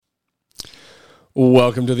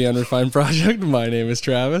Welcome to the Unrefined Project. My name is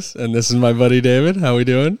Travis, and this is my buddy David. How we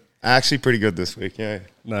doing? Actually, pretty good this week, yeah.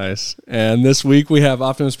 Nice. And this week we have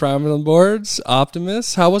Optimus Prime on boards.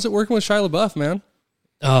 Optimus, how was it working with Shia LaBeouf, man?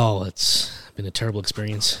 Oh, it's been a terrible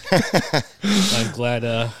experience. I'm glad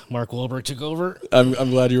Mark Wahlberg took over. I'm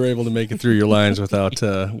glad you were able to make it through your lines without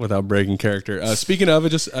breaking character. Speaking of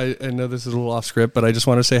it, I know this is a little off script, but I just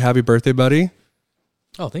want to say happy birthday, buddy.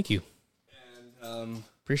 Oh, thank you. And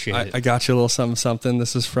appreciate it. I got you a little something.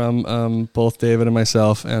 This is from both David and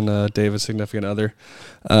myself and David's significant other.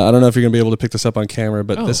 I don't know if you're going to be able to pick this up on camera,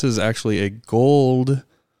 but this is actually a gold-plated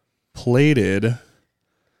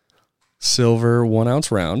silver 1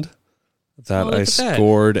 ounce round that I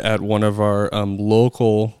scored at one of our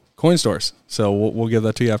local coin stores. So we'll give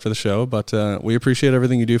that to you after the show, but we appreciate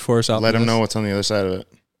everything you do for us. Let them know what's on the other side of it.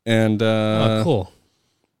 And cool.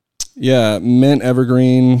 Yeah, mint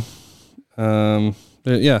evergreen.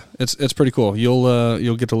 Yeah, it's pretty cool.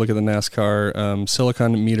 You'll get to look at the NASCAR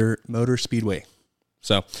Silicon Motor Speedway.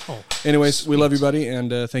 So, anyways, we love you, buddy,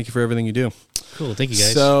 and thank you for everything you do. Cool, thank you,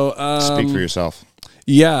 guys. So, speak for yourself.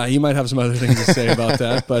 Yeah, you might have some other things to say about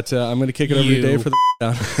that, but I'm going to kick it over to Dave for the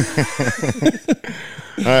down.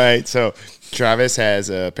 All right, so Travis has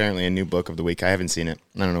apparently a new book of the week. I haven't seen it.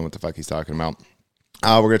 I don't know what the fuck he's talking about.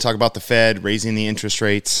 We're going to talk about the Fed raising the interest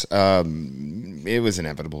rates. It was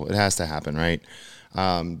inevitable. It has to happen, right?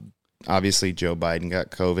 Obviously, Joe Biden got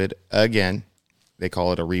COVID again. They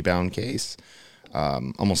call it a rebound case,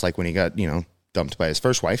 almost like when he got dumped by his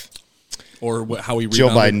first wife. Or how he rebounded. Joe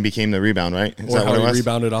Biden became the rebound, right? Is that how he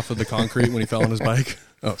rebounded off of the concrete when he fell on his bike.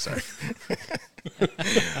 Oh, sorry.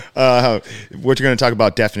 We're going to talk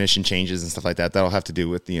about definition changes and stuff like that. That'll have to do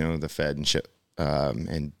with the Fed and shit,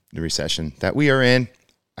 and the recession that we are in.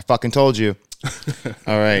 I fucking told you.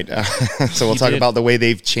 All right. So we'll talk about the way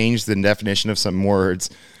they've changed the definition of some words.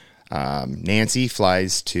 Nancy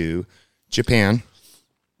flies to Japan.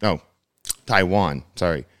 No, Taiwan.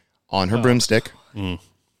 Sorry. On her broomstick.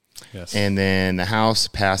 Yes. And then the House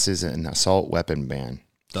passes an assault weapon ban.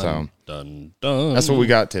 Dun, dun, dun. That's what we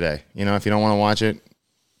got today. If you don't want to watch it,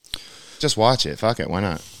 just watch it. Fuck it. Why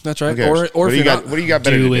not? That's right. Or what do you got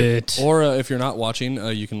better to do? Or if you're not watching,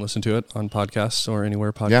 you can listen to it on podcasts or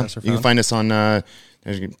anywhere podcasts are found. You can find us on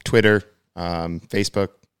Twitter, Facebook,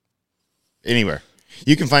 anywhere.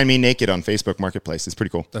 You can find me naked on Facebook Marketplace. It's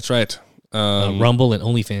pretty cool. That's right. Rumble and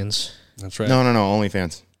OnlyFans. That's right. No.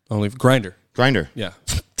 OnlyFans. Grindr. Grindr. Yeah.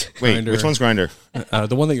 Wait, Grindr. Which one's Grindr?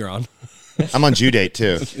 The one that you're on. I'm on J-Date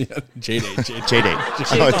too. J-Date. J-Date.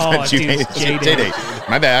 J-Date.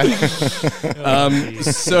 My bad.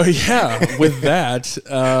 So yeah, with that,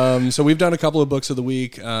 so we've done a couple of books of the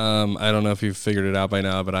week. I don't know if you've figured it out by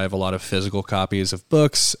now, but I have a lot of physical copies of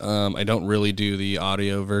books. I don't really do the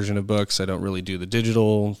audio version of books. I don't really do the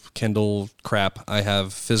digital Kindle crap. I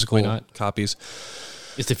have physical copies.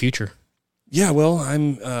 It's the future. Yeah, well,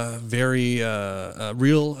 I'm very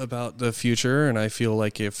real about the future, and I feel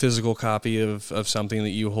like a physical copy of something that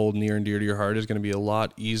you hold near and dear to your heart is going to be a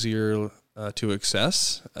lot easier to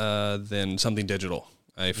access than something digital.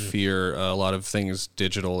 I fear a lot of things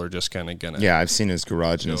digital are just kind of going to... Yeah, I've seen his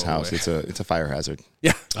garage in his house. Away. It's a fire hazard.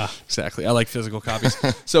 Yeah, exactly. I like physical copies.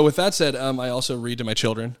 So with that said, I also read to my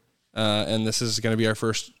children, and this is going to be our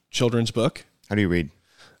first children's book. How do you read?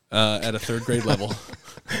 At a third grade level,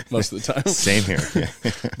 most of the time. Same here. Yeah.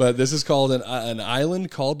 But this is called an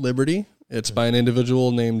island called Liberty. It's by an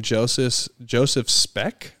individual named Joseph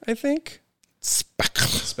Speck, I think.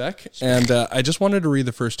 Speck. And I just wanted to read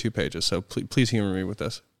the first 2 pages, so please humor me with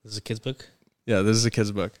this. This is a kid's book? Yeah, this is a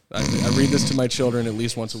kid's book. I read this to my children at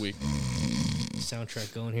least once a week.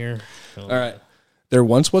 Soundtrack going here. All right. There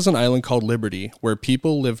once was an island called Liberty where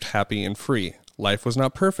people lived happy and free. Life was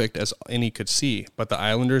not perfect, as any could see, but the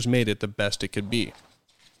islanders made it the best it could be.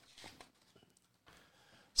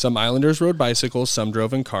 Some islanders rode bicycles, some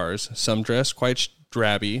drove in cars, some dressed quite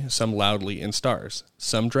drabby, some loudly in stars.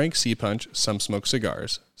 Some drank sea punch, some smoked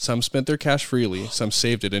cigars. Some spent their cash freely, some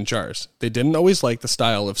saved it in jars. They didn't always like the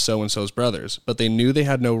style of so-and-so's brothers, but they knew they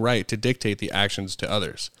had no right to dictate the actions to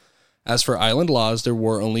others. As for island laws, there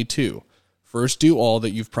were only 2. First, do all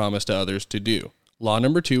that you've promised to others to do. Law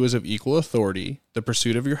number 2 is of equal authority. The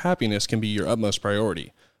pursuit of your happiness can be your utmost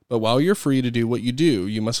priority. But while you're free to do what you do,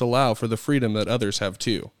 you must allow for the freedom that others have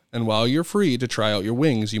too. And while you're free to try out your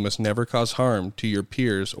wings, you must never cause harm to your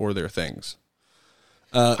peers or their things.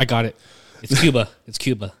 I got it. It's Cuba. It's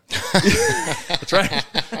Cuba. That's right.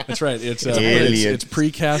 That's right. It's Elliot. it's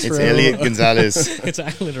pre-Castro. It's Elliot Gonzalez. It's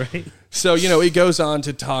Island, right? So, it goes on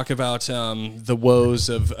to talk about the woes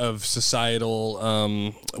of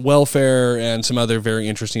societal welfare and some other very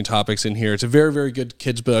interesting topics in here. It's a very, very good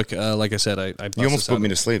kids book. Like I said, I bust You almost this out put me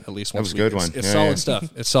to sleep. At least That once was a good week. one. It's Yeah, solid yeah. stuff.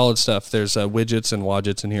 It's solid stuff. There's widgets and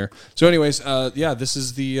wadgets in here. So, anyways, this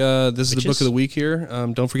is the book of the week here.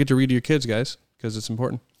 Don't forget to read to your kids, guys, because it's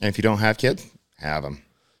important. And if you don't have kids, have them.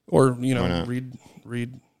 Or not?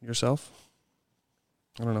 read yourself.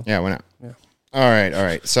 I don't know. Yeah, why not? Yeah. All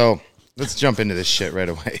right. So let's jump into this shit right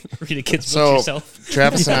away. Read a kid's So book yourself.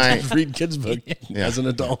 Travis and I. Read kids book as an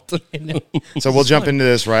adult. So we'll jump into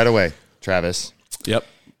this right away. Travis. Yep.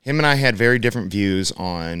 Him and I had very different views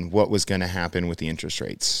on what was going to happen with the interest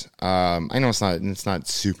rates. I know it's not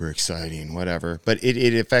super exciting, whatever, but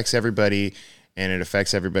it affects everybody, and it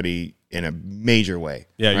affects everybody in a major way.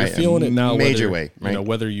 Yeah, right? you're feeling it now. Major way, right?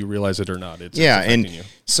 Whether you realize it or not. It's and affecting you.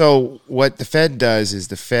 so what the Fed does is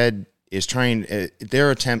the Fed is trying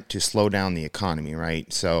their attempt to slow down the economy,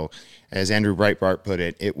 right? So as Andrew Breitbart put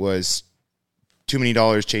it, it was too many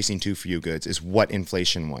dollars chasing too few goods is what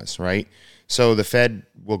inflation was, right? So the Fed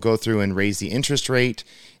will go through and raise the interest rate,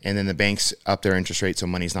 and then the banks up their interest rate so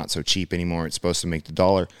money's not so cheap anymore. It's supposed to make the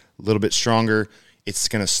dollar a little bit stronger. It's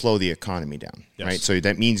going to slow the economy down, right? So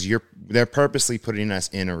that means they're purposely putting us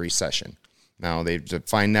in a recession. Now, they've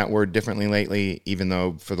defined that word differently lately, even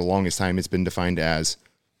though for the longest time it's been defined as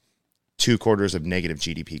 2 quarters of negative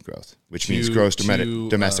GDP growth, which means gross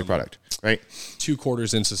domestic product, right? 2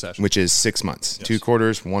 quarters in succession. Which is 6 months. Yes. 2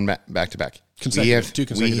 quarters, one back to back. We have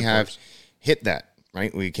quarters. Hit that,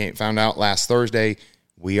 right? We found out last Thursday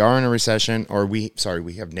we are in a recession,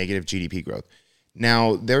 we have negative GDP growth.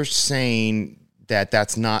 Now, they're saying that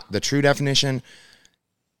that's not the true definition.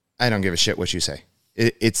 I don't give a shit what you say.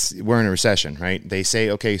 We're in a recession, right? They say,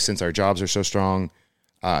 okay, since our jobs are so strong,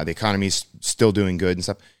 the economy's still doing good and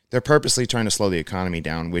stuff. They're purposely trying to slow the economy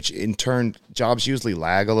down, which in turn, jobs usually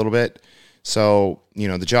lag a little bit. So,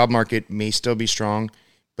 the job market may still be strong,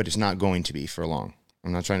 but it's not going to be for long.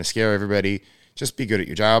 I'm not trying to scare everybody. Just be good at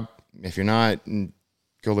your job. If you're not,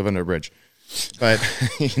 go live under a bridge. But,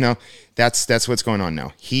 that's what's going on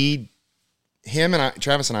now.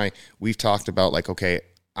 Travis and I, we've talked about okay,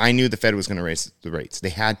 I knew the Fed was going to raise the rates. They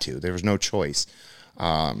had to. There was no choice.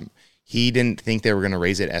 He didn't think they were going to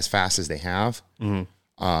raise it as fast as they have. Mm-hmm.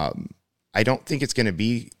 I don't think it's going to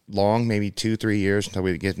be long, maybe 2-3 years until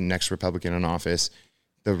we get the next Republican in office.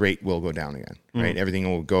 The rate will go down again, right? Everything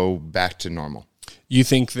will go back to normal. You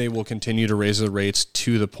think they will continue to raise the rates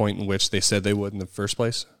to the point in which they said they would in the first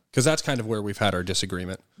place? Because that's kind of where we've had our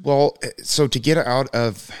disagreement. Well, so to get out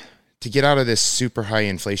of this super high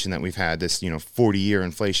inflation that we've had, this 40-year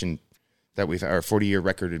inflation that we've, or 40-year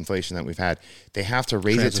record inflation that we've had, they have to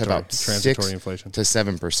raise it to about 6 to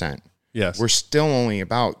 7%. Yes, we're still only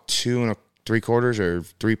about 2 3/4 or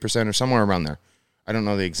 3% or somewhere around there. I don't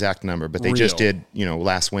know the exact number, but they just did,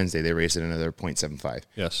 last Wednesday, they raised it another 0.75.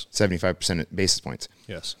 Yes. 75% basis points.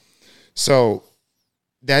 Yes. So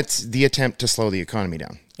that's the attempt to slow the economy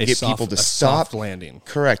down. Get people to stop soft landing.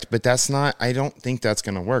 Correct. But I don't think that's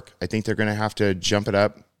going to work. I think they're going to have to jump it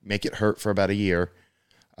up, make it hurt for about a year.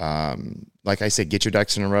 Like I said, get your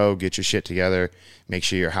ducks in a row, get your shit together, make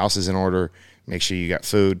sure your house is in order, make sure you got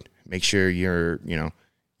food, make sure you're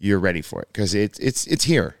ready for it. Because it's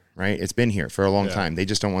here. Right? It's been here for a long time. They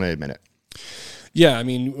just don't want to admit it. Yeah, I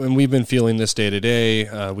mean, when we've been feeling this day to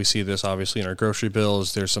day, we see this obviously in our grocery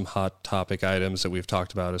bills. There's some hot topic items that we've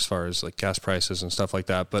talked about as far as gas prices and stuff like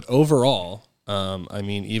that. But overall,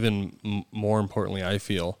 even more importantly, I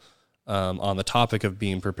feel on the topic of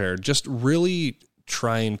being prepared, just really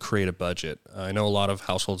try and create a budget. I know a lot of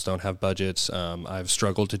households don't have budgets. I've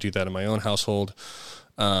struggled to do that in my own household.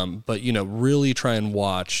 But really try and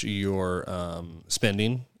watch your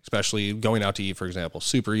spending. Especially going out to eat, for example.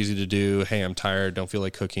 Super easy to do. Hey, I'm tired. Don't feel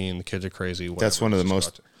like cooking. The kids are crazy. Whatever. That's one of the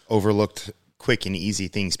most overlooked, quick and easy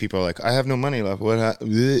things. People are like, I have no money left. What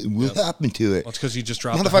happened to it? Well, it's because you just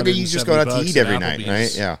dropped Motherfucker, you just go out to eat every night,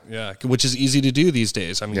 right? Yeah. Yeah, which is easy to do these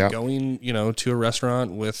days. I mean, going, to a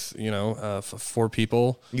restaurant with, 4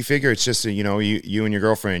 people. You figure it's just, you and your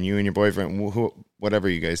girlfriend, you and your boyfriend, whatever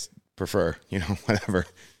you guys prefer, whatever.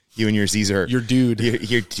 You and your Caesar. Your dude.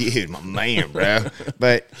 Your dude, my man, bro.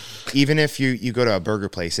 But even if you go to a burger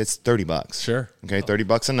place, it's $30. Sure. Okay,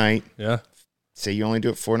 $30 a night. Yeah. Say you only do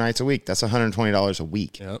it 4 nights a week. That's $120 a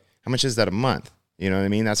week. Yep. How much is that a month? You know what I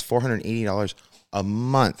mean? That's $480 a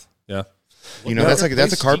month. Yeah.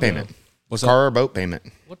 That's a car payment. What's car or boat payment.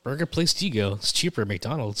 What burger place do you go? It's cheaper at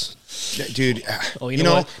McDonald's. Dude, you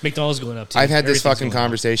know what? McDonald's going up too. I've had this fucking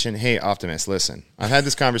conversation. Hey, Optimus, listen. I've had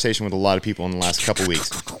this conversation with a lot of people in the last couple weeks.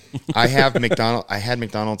 I had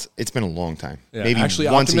McDonald's. It's been a long time. Yeah, Maybe actually,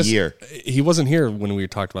 once Optimus, a year. He wasn't here when we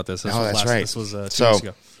talked about this. That's right. This was 2 weeks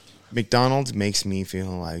ago. McDonald's makes me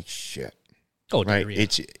feel like shit. Oh, right. diarrhea.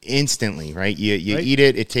 It's instantly right. You Right? eat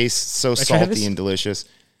it. It tastes so Right, Travis? salty and delicious.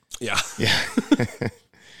 Yeah. Yeah.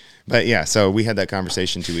 But yeah, so we had that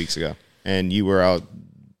conversation 2 weeks ago, and you were out.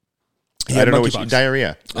 I don't know what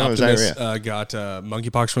diarrhea. No, it was Optimus diarrhea. got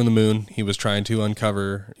monkeypox from the moon. He was trying to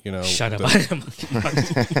uncover, Shut up.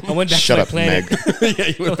 I went back Shut to my up, planet. Meg. Yeah,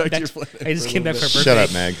 you went back to your planet. I just came back for a birthday. Shut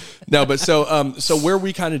up, Meg. No, but so where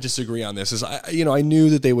we kind of disagree on this is, I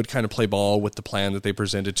knew that they would kind of play ball with the plan that they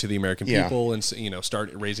presented to the American people and,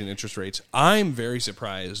 start raising interest rates. I'm very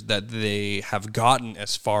surprised that they have gotten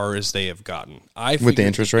as far as they have gotten. With the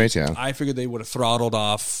interest rates, yeah. I figured they would have throttled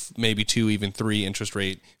off maybe 2, even 3 interest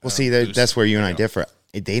rate. Well, see, that's where you and I differ.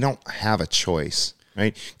 They don't have a choice,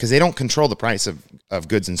 right? Because they don't control the price of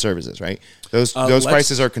goods and services, right? Those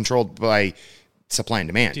prices are controlled by supply and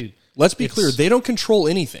demand. Dude, let's be clear. They don't control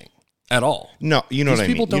anything at all. No, you know what I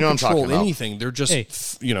mean. People don't you know what I'm talking control about. anything. They're just,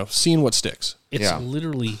 seeing what sticks. It's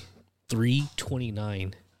literally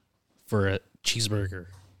 $3.29 for a cheeseburger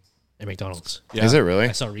at McDonald's. Yeah. Is it really?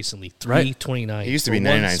 I saw it recently. $3.29. It used to be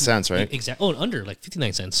 99 cents, right? Exactly. Oh, under like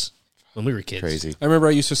 59 cents when we were kids. Crazy. I remember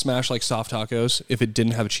I used to smash like soft tacos. If it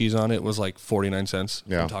didn't have cheese on it, it was like 49 cents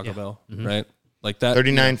from Taco Bell, right? Like that.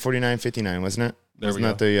 39, 49, 59, wasn't it? Wasn't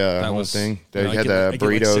that the whole thing? They had the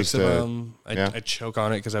burritos. I choke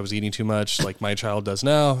on it because I was eating too much, like my child does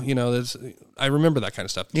now. I remember that kind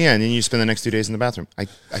of stuff. Yeah, and then you spend the next 2 days in the bathroom. I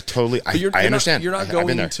totally, I understand. You're not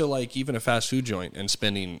going to like even a fast food joint and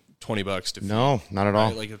spending $20 to feed. No, not at all.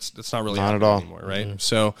 Right? Like it's not really not at all anymore, right?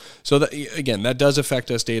 So that, again, that does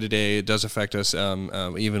affect us day to day. It does affect us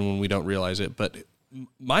even when we don't realize it. But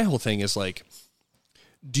my whole thing is like,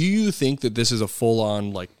 do you think that this is a full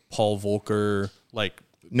on like Paul Volcker like?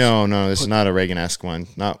 No, this is not a Reagan-esque one.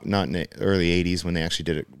 Not in the early 80s when they actually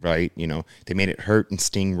did it right. They made it hurt and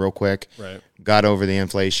sting real quick. Right. Got over the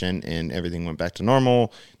inflation and everything went back to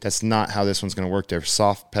normal. That's not how this one's going to work. They're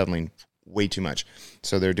soft pedaling way too much.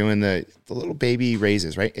 So they're doing the little baby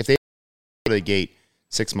raises, right? If they go to the gate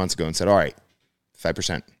 6 months ago and said, all right,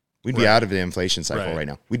 5%, we'd be out of the inflation cycle right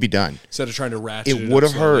now. We'd be done. Instead of trying to ratchet it would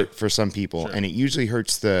have hurt for some people, and it usually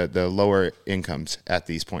hurts the lower incomes at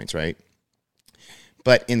these points, right?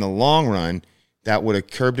 But in the long run, that would have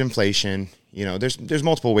curbed inflation. There's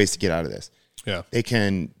multiple ways to get out of this. Yeah. They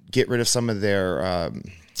can get rid of some of their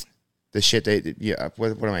the shit what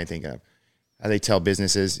am I thinking of? How they tell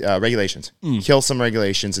businesses regulations. Kill some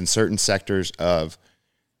regulations in certain sectors of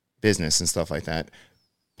business and stuff like that.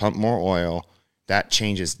 Pump more oil. That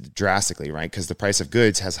changes drastically, right? Because the price of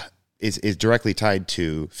goods is directly tied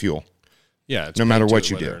to fuel. Yeah, it's no matter what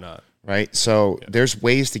you do. or not. Right? So there's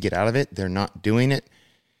ways to get out of it. They're not doing it.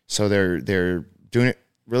 So they're doing it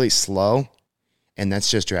really slow, and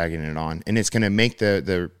that's just dragging it on. And it's going to make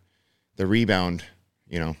the rebound,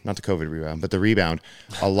 not the COVID rebound, but the rebound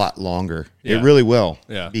a lot longer. It really will.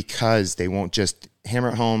 Yeah. Because they won't just hammer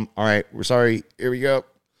it home. All right, we're sorry. Here we go.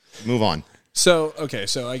 Move on. So, okay,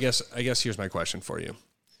 so I guess here's my question for you.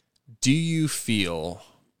 Do you feel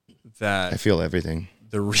that I feel everything.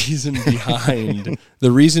 The reason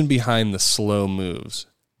behind the slow moves,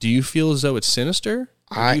 do you feel as though it's sinister?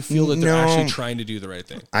 Or do you feel that they're actually trying to do the right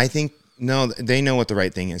thing? I think they know what the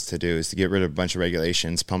right thing is to do, is to get rid of a bunch of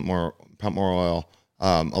regulations, pump more oil,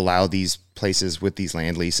 allow these places with these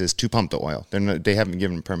land leases to pump the oil. They haven't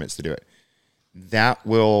given permits to do it. That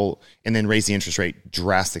will, and then raise the interest rate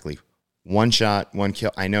drastically. One shot, one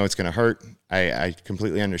kill. I know it's going to hurt. I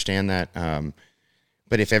completely understand that.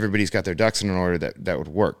 But if everybody's got their ducks in order, that would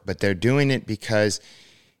work. But they're doing it because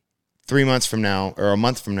 3 months from now or a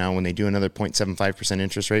month from now, when they do another 0.75%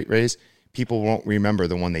 interest rate raise, people won't remember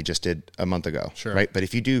the one they just did a month ago. Sure. Right? But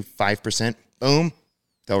if you do 5%, boom,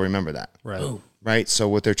 they'll remember that. Right. Boom. Right? So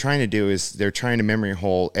what they're trying to do is they're trying to memory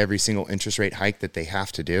hole every single interest rate hike that they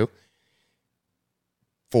have to do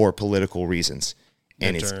for political reasons.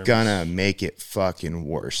 And it's going to make it fucking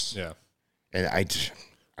worse. Yeah. And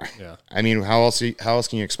I mean, how else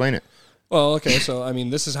can you explain it? Well, okay, so I mean,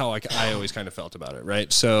 this is how I always kind of felt about it,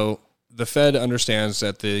 right? So the Fed understands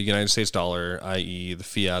that the United States dollar, i.e. the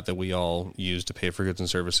fiat that we all use to pay for goods and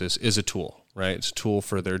services, is a tool, right? It's a tool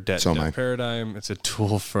for their debt paradigm. It's a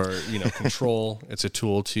tool for control. It's a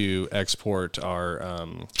tool to export our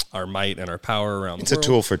might and our power around the world. It's a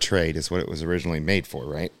tool for trade is what it was originally made for,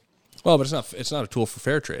 right? Well, but it's not a tool for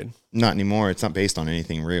fair trade. Not anymore. It's not based on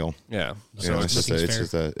anything real. Yeah. So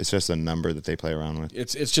it's just a number that they play around with.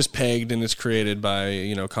 It's just pegged and it's created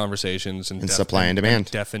by, conversations and supply and demand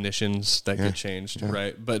definitions that get changed,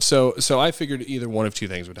 right? But so I figured either one of two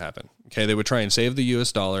things would happen. Okay, they would try and save the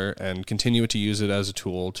US dollar and continue to use it as a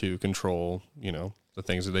tool to control, the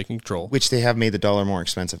things that they can control. Which they have made the dollar more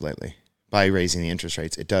expensive lately by raising the interest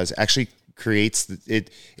rates. It does actually creates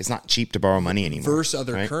it's not cheap to borrow money anymore. Versus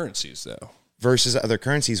other currencies, though. Versus other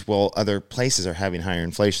currencies, well, other places are having higher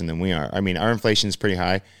inflation than we are. I mean, our inflation is pretty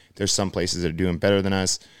high. There's some places that are doing better than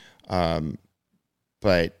us.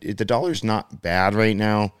 But the dollar's not bad right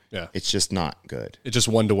now. Yeah. It's just not good. It's just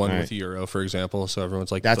 1-to-1 with the euro, for example. So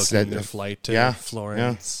everyone's like booking their flight to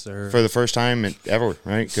Florence. Yeah. For the first time ever,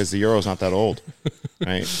 right? Because the euro's not that old,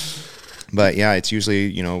 right? But yeah, it's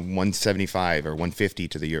usually, 175 or 150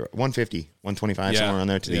 to the euro. 150, 125, somewhere around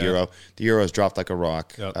there to the euro. The euro's dropped like a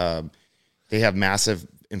rock. Yep. They have massive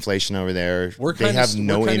inflation over there. We're kind of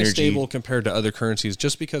stable compared to other currencies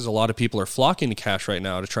just because a lot of people are flocking to cash right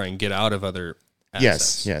now to try and get out of other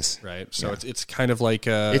assets. Yes. Right. So it's kind of like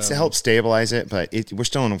it's to help stabilize it, but we're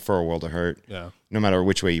still in for a world of hurt. Yeah. No matter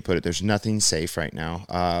which way you put it, there's nothing safe right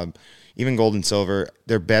now. Even gold and silver,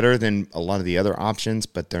 they're better than a lot of the other options,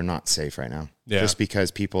 but they're not safe right now. Yeah. Just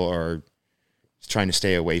because people are trying to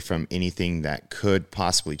stay away from anything that could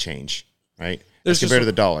possibly change, right? As compared to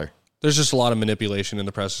the dollar. There's just a lot of manipulation in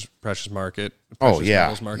the precious market.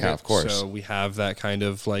 Metals market. Yeah, of course. So we have that kind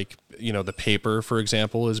of the paper, for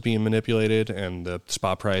example, is being manipulated and the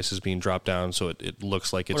spot price is being dropped down. So it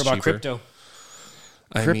looks like it's cheaper. What about crypto?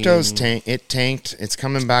 Crypto's tanked. It's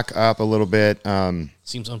coming back up a little bit.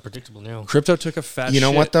 Seems unpredictable now. Crypto took a fat shit. You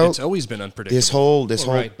know what, though? It's always been unpredictable. This whole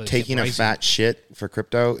taking a fat shit for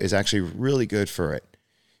crypto is actually really good for it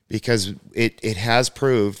because it has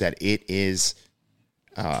proved that it is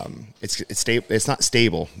it's stable. It's not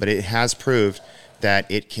stable, but it has proved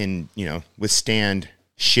that it can withstand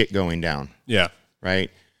shit going down. Yeah.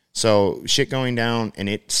 Right. So shit going down and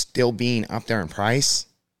it still being up there in price.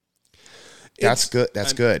 That's good.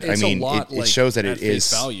 That's good. I mean, it shows that it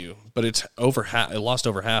is value, but it's over half. It lost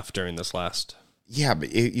over half during this last. Yeah,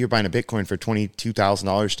 but you're buying a Bitcoin for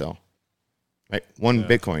 $22,000 still, right? One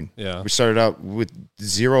Bitcoin. Yeah. We started out with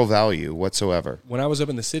zero value whatsoever. When I was up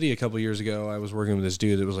in the city a couple years ago, I was working with this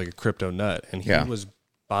dude that was like a crypto nut, and he was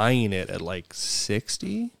buying it at like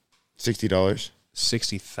 $60. $60,000.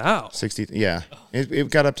 60. Yeah,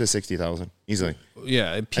 it got up to 60,000 easily.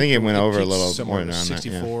 Yeah, I think it went over a little more than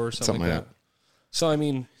 64 or something like that. So I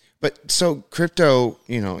mean, but so crypto,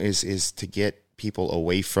 is to get people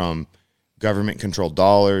away from government-controlled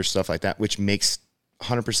dollars, stuff like that, which makes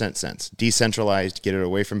 100% sense. Decentralized, get it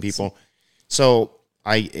away from people. So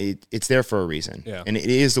it's there for a reason, and it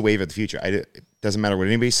is the wave of the future. It doesn't matter what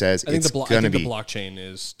anybody says. I think the blockchain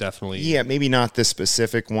is definitely maybe not the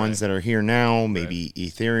specific ones that are here now. Maybe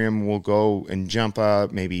Ethereum will go and jump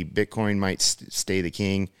up. Maybe Bitcoin might stay the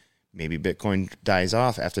king. Maybe Bitcoin dies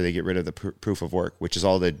off after they get rid of the proof of work, which is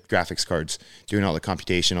all the graphics cards doing all the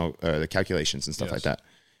computational, the calculations and stuff like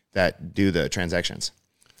that do the transactions.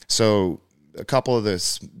 So a couple of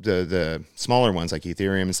the smaller ones like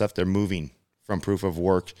Ethereum and stuff, they're moving from proof of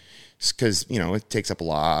work because, it takes up a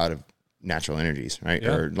lot of natural energies, right?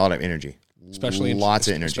 Yeah. Or a lot of energy, especially lots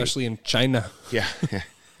of energy, especially in China. Yeah.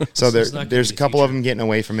 So there's a couple of them getting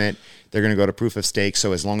away from it. They're going to go to proof of stake.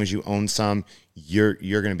 So as long as you own some, you're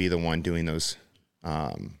going to be the one doing those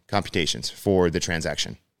computations for the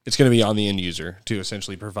transaction. It's going to be on the end user to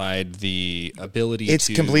essentially provide the ability it's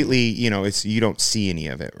completely, you don't see any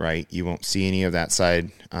of it, right? You won't see any of that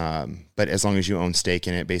side. But as long as you own stake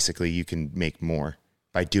in it, basically you can make more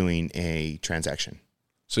by doing a transaction.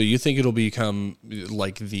 So you think it'll become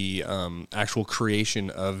like the actual creation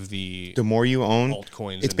of the more you own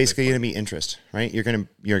altcoins? It's basically going to be interest, right? You're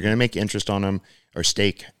gonna make interest on them or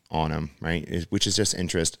stake on them, right? Which is just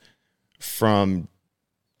interest from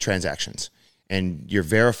transactions, and you're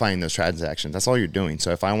verifying those transactions. That's all you're doing.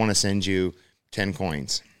 So if I want to send you 10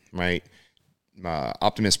 coins, right?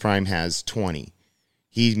 Optimus Prime has 20.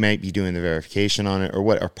 He might be doing the verification on it,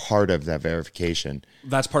 or part of that verification.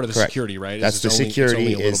 That's part of the security, right? That's the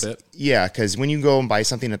security. Yeah, because when you go and buy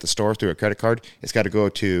something at the store through a credit card, it's got to go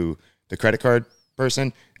to the credit card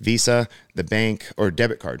person, Visa, the bank, or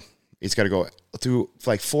debit card. It's got to go through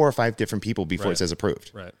like 4 or 5 different people before it says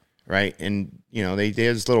approved. Right. And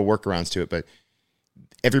there's little workarounds to it, but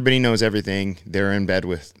everybody knows everything. They're in bed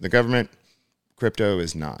with the government. Crypto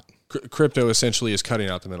is not. Crypto essentially is cutting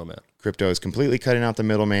out the middleman. Crypto is completely cutting out the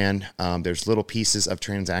middleman. There's little pieces of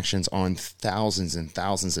transactions on thousands and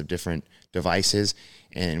thousands of different devices,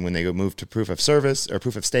 And when they go move to proof of service or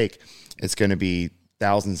proof of stake, it's going to be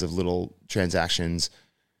thousands of little transactions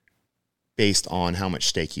based on how much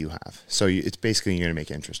stake you have. So it's basically you're going to make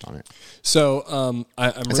interest on it. So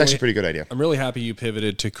It's really, actually a pretty good idea. I'm really happy you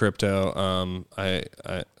pivoted to crypto.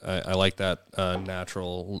 I like that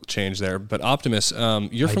natural change there. But Optimus,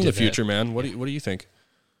 you're from the future, man. What do you think?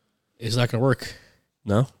 It's not going to work.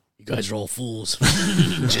 No? You guys are all fools.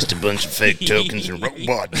 Just a bunch of fake tokens and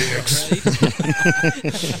robot dicks.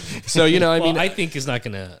 So, I think it's not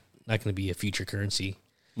gonna be a future currency.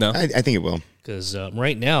 No? I think it will. Because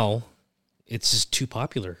right now, it's just too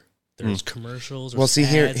popular. There's commercials. Well, see,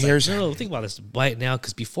 here's... No, think about this. Buy it now,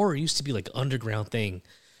 because before it used to be like an underground thing.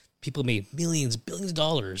 People made millions, billions of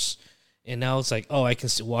dollars. And now it's like, I can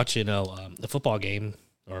watch, a football game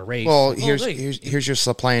or a race. Well, here's your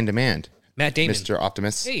supply and demand. Matt Damon. Mr.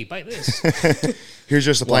 Optimist. Hey, buy this. Here's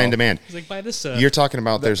your supply and demand. He's like, buy this. You're talking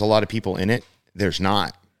about there's a lot of people in it. There's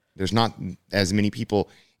not as many people.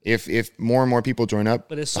 If more and more people join up,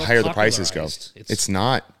 but it's so the higher the prices go. It's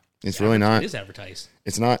not. It's really not. It is advertised.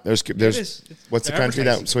 It's not. There's what's the country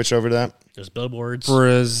that switched over to that? There's billboards.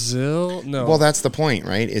 Brazil? No. Well, that's the point,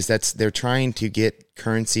 right? Is they're trying to get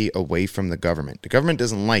currency away from the government. The government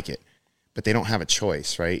doesn't like it, but they don't have a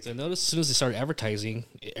choice, right? So I noticed as soon as they started advertising,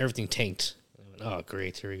 everything tanked. I went, oh,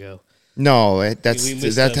 great, here we go. No, that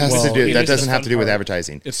doesn't have to do with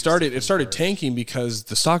advertising. It started tanking because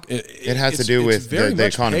the stock. It has to do with the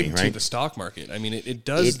economy, right? To the stock market. I mean, it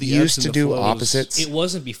does. It used to do opposites. It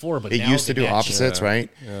wasn't before, but it now used to do opposites, right?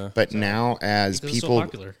 Yeah. But now, as people,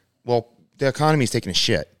 so the economy is taking a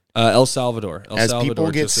shit. El Salvador. As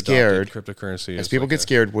people get scared, cryptocurrency. As people get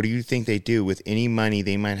scared, what do you think they do with any money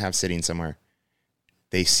they might have sitting somewhere?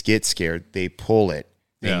 They get scared. They pull it.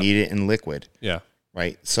 They need it in liquid. Yeah.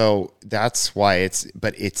 Right. So that's why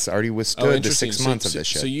it's already withstood the 6 months of this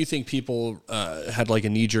shit. So you think people had like a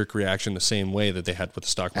knee-jerk reaction the same way that they had with the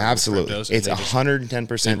stock market? Absolutely. It's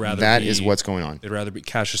 110%. That is what's going on. They'd rather be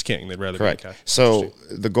cash is king. They'd rather Correct. be cash. So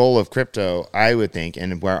the goal of crypto, I would think,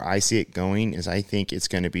 and where I see it going is I think it's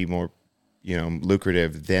going to be more,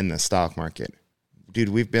 lucrative than the stock market. Dude,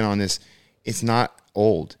 we've been on this. It's not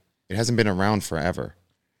old. It hasn't been around forever.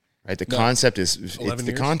 Right, the concept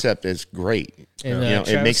is great. And,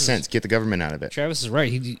 it makes sense. Get the government out of it. Travis is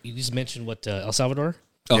right. He just mentioned what El Salvador.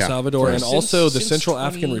 El Salvador, and also the Central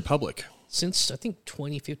African Republic. Since I think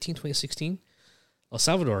 2015, 2016, El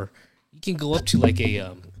Salvador, you can go up to like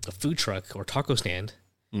a food truck or taco stand,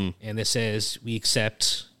 and it says we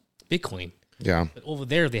accept Bitcoin. Yeah, but over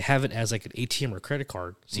there they have it as like an ATM or credit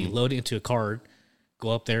card. So you load it into a card,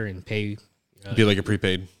 go up there and pay. Be like a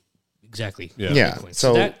prepaid. Exactly. Yeah.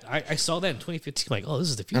 So that, I saw that in 2015. I'm like, oh, this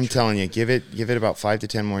is the future. I'm telling you, give it about 5 to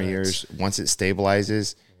 10 more years. Once it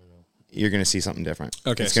stabilizes, you're going to see something different.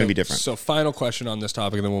 Okay, it's going to be different. So, final question on this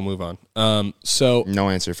topic, and then we'll move on. So no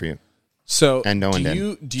answer for you. So, and no one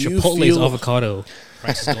did. Do you Chipotle's feel avocado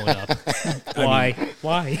price is going up? Why?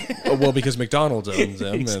 Why? Well, because McDonald's owns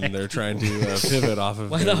them, and they're trying to pivot off of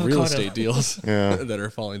the real estate deals that are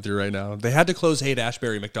falling through right now. They had to close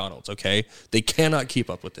Haight-Ashbury McDonald's. Okay, they cannot keep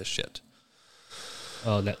up with this shit.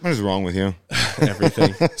 Oh, what is wrong with you?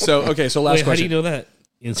 Everything. So last question. How do you know that?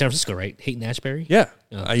 In San Francisco, right? Haight-Ashbury? Yeah.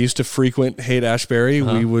 I used to frequent Haight-Ashbury.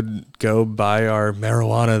 We would go buy our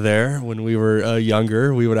marijuana there when we were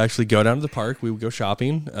younger. We would actually go down to the park. We would go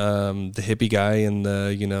shopping. The hippie guy and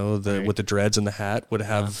with the dreads and the hat would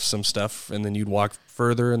have some stuff, and then you'd walk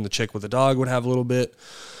further, and the chick with the dog would have a little bit.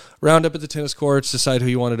 Round up at the tennis courts, decide who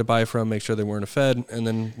you wanted to buy from, make sure they weren't a Fed, and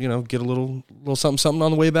then get a little something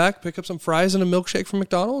on the way back. Pick up some fries and a milkshake from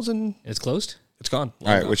McDonald's, and it's closed. It's gone. All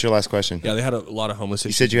right, what's your last question? Yeah, they had a lot of homeless.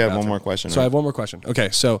 You said you had one more question. So I have one more question. Okay,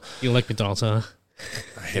 so you don't like McDonald's, huh?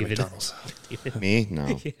 I hate McDonald's. Me?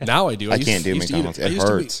 No. Now I do. I can't do McDonald's. It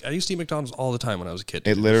hurts. I used to eat McDonald's all the time when I was a kid.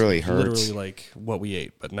 It literally hurts. Literally like what we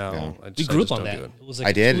ate, but now we grew up on that. It was like,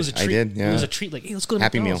 I did. It was a treat. Yeah. It was a treat. Like, hey, let's go to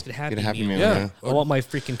Happy McDonald's. Meal. Get a Happy Meal. Yeah. I want my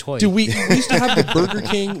freaking toy. Dude, we used to have the Burger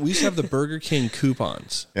King. We used to have the Burger King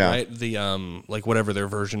coupons. Yeah. Right. The like whatever their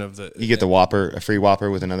version of the. You get the Whopper, a free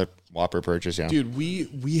Whopper with another Whopper purchase. Yeah. Dude,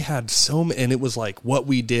 we had so many, and it was like what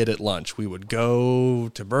we did at lunch. We would go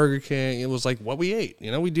to Burger King. It was like what we ate.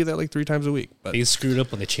 We do that like 3 times a week. But they screwed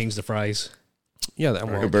up when they changed the fries. Yeah, that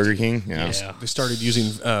one. Burger King. Yeah. They started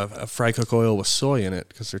using fry cook oil with soy in it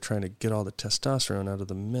because they're trying to get all the testosterone out of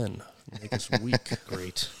the men, make us weak.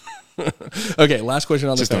 Great. Okay, last question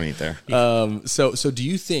on this. Just don't eat there. So do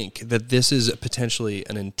you think that this is potentially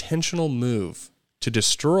an intentional move to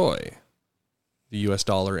destroy the U.S.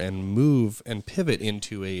 dollar and move and pivot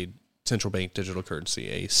into a central bank digital currency,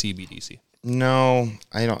 a CBDC? No,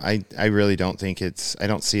 I don't. I really don't think I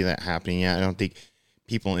don't see that happening yet. I don't think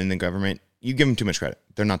people in the government, you give them too much credit.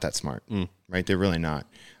 They're not that smart, right? They're really not.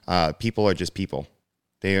 People are just people.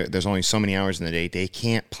 There's only so many hours in the day. They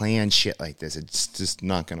can't plan shit like this. It's just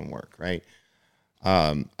not going to work, right?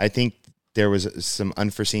 I think there was some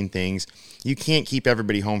unforeseen things. You can't keep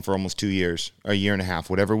everybody home for almost 2 years, or a year and a half,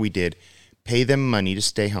 whatever we did. Pay them money to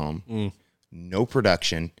stay home, no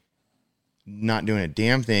production, not doing a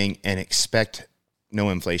damn thing, and expect no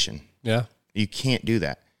inflation. Yeah. You can't do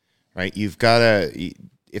that, right? You've got to,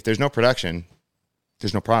 if there's no production,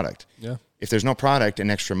 there's no product. Yeah. If there's no product and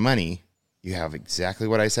extra money, you have exactly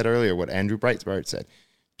what I said earlier, what Andrew Breitbart said.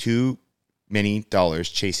 Too many dollars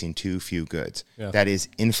chasing too few goods. Yeah. That is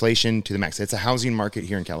inflation to the max. It's a housing market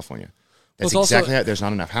here in California. That's Well, exactly that. There's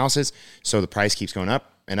not enough houses, so the price keeps going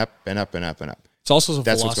up and up and up and up and up. It's also the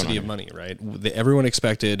That's what's going velocity on of money, right? Everyone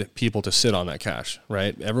expected people to sit on that cash,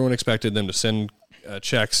 right? Everyone expected them to send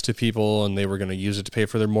checks to people and they were going to use it to pay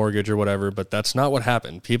for their mortgage or whatever, but that's not what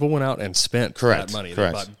happened. People went out and spent that money.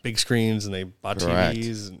 Correct. They bought big screens and they bought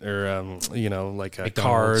TVs or, McDonald's.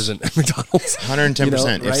 cars and McDonald's.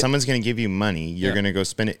 110%. If right? someone's going to give you money, you're Yeah. going to go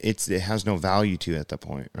spend it. It has no value to it at that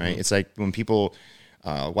point, right? It's like when people,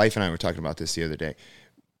 wife and I were talking about this the other day,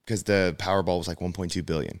 because the Powerball was like 1.2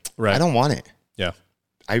 billion. Right. I don't want it. Yeah.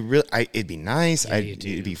 It'd be nice. Yeah, you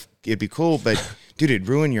do. It'd be cool, but dude, it'd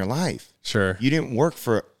ruin your life. Sure. You didn't work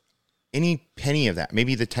for any penny of that.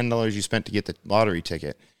 Maybe the $10 you spent to get the lottery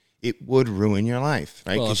ticket, it would ruin your life,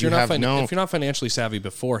 right? Well, Because if you're not financially savvy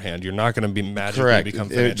beforehand, you're not going to be magically correct. become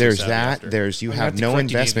financially There's savvy that. after. There's you I have have to no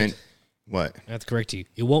correct you, investment. David. What? I have to correct you.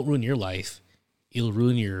 It won't ruin your life. It'll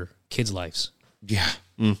ruin your kids' lives. Yeah.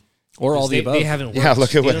 Or all the above. They haven't worked. Yeah,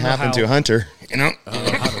 look They at what don't know happened to how- Hunter. You know? They don't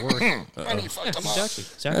know how to work.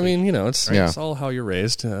 Exactly. I mean, it's Yeah. all how you're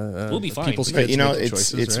raised. We'll be fine. People's But, kids But, make the it's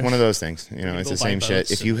choices, right? one of those things. It's go the same buy shit.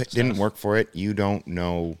 boats If you and didn't stuff. work for it, you don't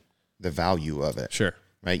know the value of it. Sure.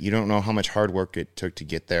 Right? You don't know how much hard work it took to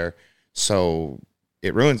get there. So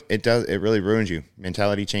it really ruins you.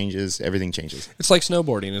 Mentality changes, everything changes. It's like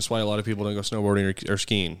snowboarding. It's why a lot of people don't go snowboarding or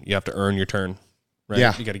skiing. You have to earn your turn. Right?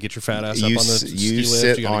 Yeah. You got to get your fat ass up You on the s- ski you lift.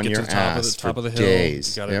 sit You got on to get your to the top ass of for the hill.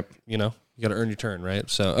 days. You got to, Yep. you got to earn your turn, right?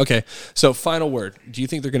 So, okay. So, final word. Do you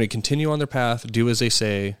think they're going to continue on their path, do as they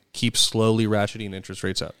say, keep slowly ratcheting interest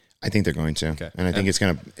rates up? I think they're going to. Okay. And I think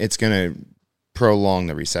it's gonna prolong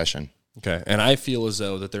the recession. Okay. And I feel as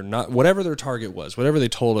though that they're not, whatever their target was, whatever they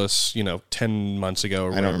told us, 10 months ago.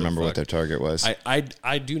 Or I don't remember what their target was.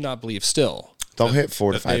 I do not believe still. They'll hit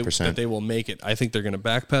 4 to that they- 5%. That they will make it. I think they're going to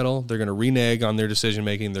backpedal. They're going to renege on their decision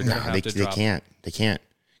making. They're going to have they to drop. can't. They can't.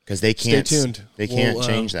 Because they Stay can't. tuned. They can't We'll,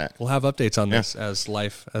 change that. We'll have updates on this as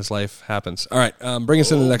life happens. All right, bring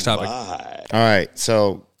us into the next topic. All right.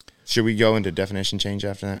 So should we go into definition change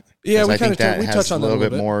after that? Yeah, 'Cause we I think kinda that we has touched a on that little a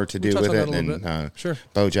bit little bit. more to We do touched with on it that a little than bit. Sure.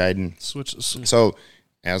 Bo Jiden. Switch. So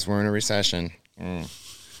as we're in a recession,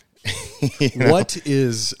 What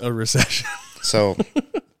is a recession? so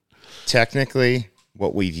technically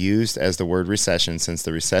what we've used as the word recession since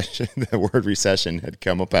the word recession had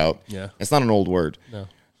come about. Yeah. It's not an old word. No.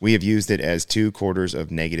 We have used it as 2 quarters of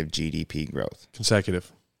negative GDP growth.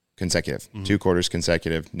 Consecutive. 2 quarters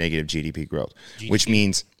consecutive negative GDP growth, which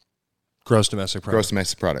means Gross domestic product. gross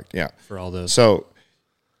domestic product. Yeah. For all those. So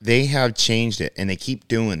they have changed it and they keep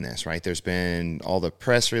doing this, right? There's been all the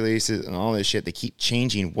press releases and all this shit. They keep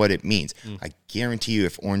changing what it means. I guarantee you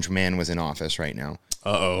if Orange Man was in office right now,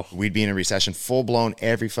 we'd be in a recession, full blown.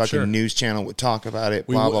 Every fucking news channel would talk about it.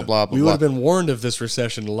 Blah, blah, blah, blah. We would have been warned of this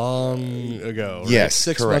recession long ago. Right? Yes,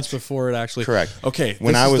 6 correct. months before it actually. Correct. Okay.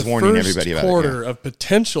 When this I is was the warning first everybody about it, quarter of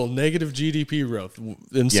potential negative GDP growth.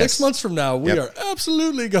 In 6 Yes. months from now, we Yep. are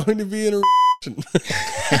absolutely going to be in a recession.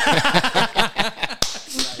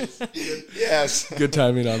 Yes. Good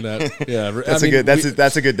timing on that. Yeah, That's a good definition.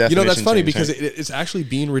 That's funny change, because right? it's actually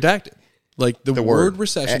being redacted. Like the word. word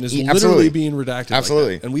recession is Absolutely. literally being redacted.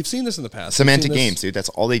 Absolutely. Like that. And we've seen this in the past. Semantic We've seen games, dude. That's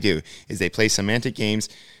all they do is they play semantic games.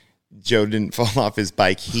 Joe didn't fall off his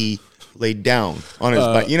bike. He laid down on his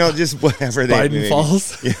bike. Just whatever they Biden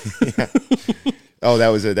falls. Yeah. Oh, that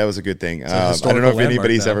was a good thing. I don't know if historical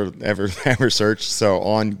anybody's landmark ever searched. So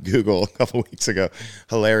on Google a couple weeks ago,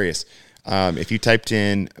 hilarious. If you typed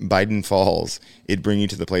in Biden falls, it'd bring you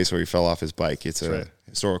to the place where he fell off his bike. It's a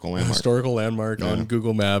historical landmark. Historical landmark on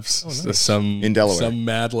Google Maps. Some In Delaware. some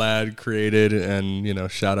mad lad created,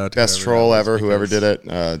 and shout out to Best whoever troll that was, ever. Whoever because did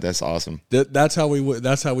it, that's awesome. That's how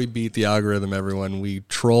we beat the algorithm. Everyone, we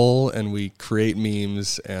troll and we create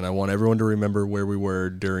memes, and I want everyone to remember where we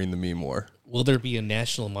were during the meme war. Will there be a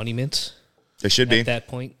national monument There should be. at that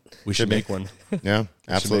point? We should make one. Yeah,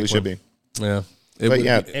 absolutely should be. Yeah.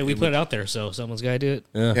 Hey, we put it out there, so someone's got to do it.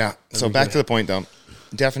 Yeah. So back to the point, though.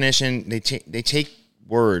 Definition. They take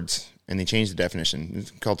words and they change the definition.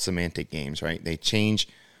 It's called semantic games, right? They change,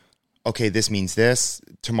 okay, this means this.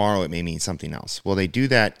 Tomorrow it may mean something else. Well, they do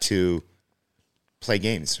that to play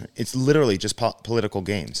games. It's literally just political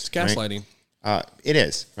games. It's gaslighting. Right? It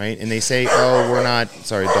is, right? And they say, oh, we're not,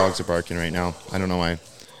 sorry, dogs are barking right now. I don't know why.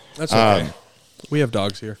 That's okay. We have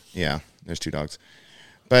dogs here. Yeah, there's 2 dogs.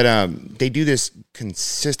 But they do this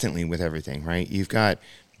consistently with everything, right? You've got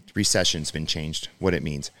recession's been changed, what it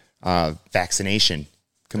means. Vaccination,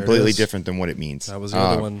 completely different than what it means. That was the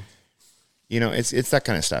other one. It's that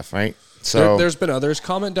kind of stuff, right? So there's been others.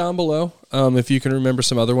 Comment down below if you can remember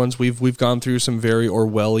some other ones. We've gone through some very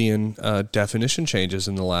Orwellian definition changes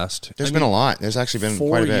in the last. There's been a lot. There's actually been 4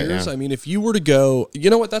 quite a bit. years. Yeah. I mean, if you were to go, you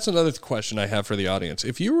know what? That's another question I have for the audience.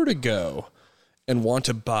 If you were to go and want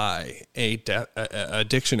to buy a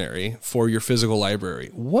dictionary for your physical library,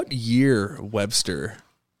 what year Webster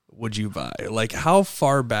would you buy? Like, how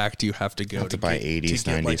far back do you have to go to buy 80s,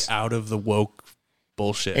 90s, like out of the woke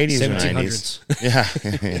bullshit? 80s or 90s.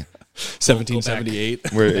 Yeah.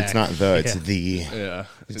 1778. Where it's not it's the. Yeah.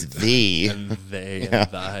 It's the. And they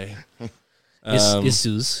and thy.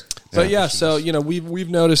 Issues. But yeah, so we've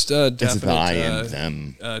noticed It's thy definite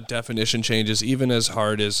and them. definition changes, even as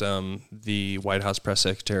hard as the White House press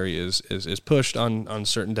secretary is pushed on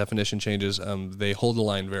certain definition changes. They hold the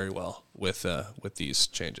line very well with these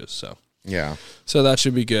changes. So Yeah. so that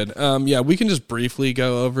should be good. Yeah, we can just briefly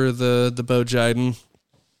go over the Bo Jiden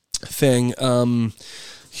thing.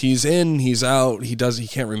 He's in, he's out. He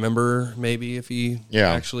can't remember maybe if he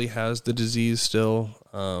actually has the disease still.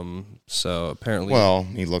 So apparently, well,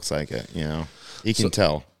 he looks like it. You can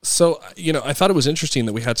tell. So I thought it was interesting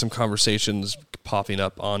that we had some conversations popping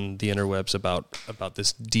up on the interwebs about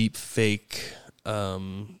this deep fake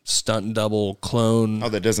stunt double clone. Oh,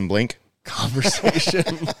 that doesn't blink.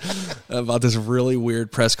 Conversation about this really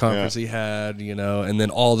weird press conference he had, and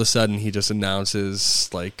then all of a sudden he just announces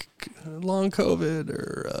like long COVID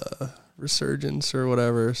or resurgence or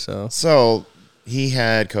whatever. So he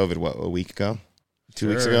had COVID, a week ago? 2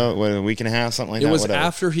 weeks ago? What, a week and a half? Something like that? It was whatever.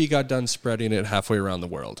 After he got done spreading it halfway around the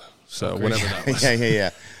world. So whatever that was.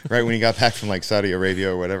 Yeah. Right when he got back from like Saudi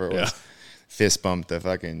Arabia or whatever it was. Fist bumped the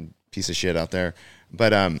fucking piece of shit out there.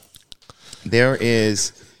 But there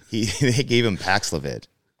is... They gave him Paxlovid,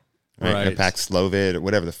 right? Or Paxlovid, or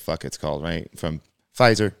whatever the fuck it's called, right? From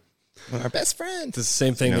Pfizer, our best friend. It's the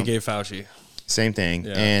same thing they gave Fauci. Same thing,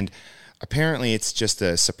 and apparently it's just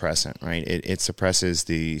a suppressant, right? It suppresses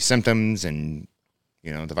the symptoms and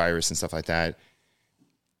the virus and stuff like that.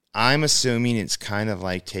 I'm assuming it's kind of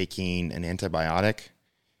like taking an antibiotic.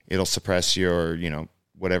 It'll suppress your,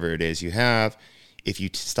 whatever it is you have. If you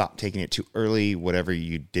stop taking it too early, whatever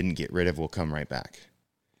you didn't get rid of will come right back.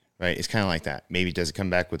 Right, it's kind of like that. Maybe does it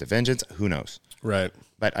come back with a vengeance? Who knows? Right.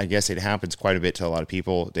 But I guess it happens quite a bit to a lot of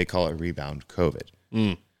people. They call it rebound COVID.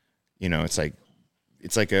 It's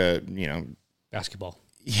like a Basketball.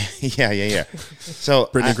 Yeah.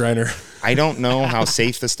 So Brittany Griner. I don't know how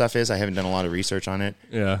safe this stuff is. I haven't done a lot of research on it.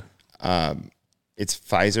 Yeah. It's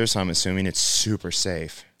Pfizer, so I'm assuming it's super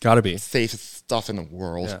safe. Gotta be. Safest stuff in the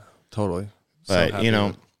world. Yeah, totally. But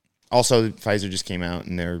also Pfizer just came out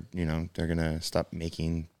and they're gonna stop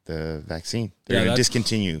making the vaccine. They're going to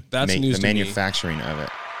discontinue the manufacturing of it.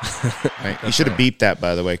 Right? You should have beeped that,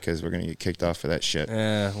 by the way, because we're going to get kicked off for that shit.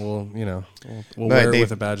 Yeah, well, we'll wear it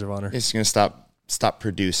with a badge of honor. It's going to stop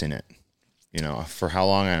producing it. For how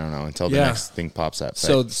long, I don't know, until the next thing pops up.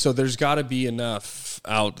 So there's got to be enough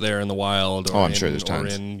out there in the wild. Or I'm sure there's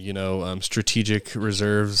tons. Or in strategic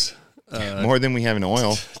reserves. More than we have in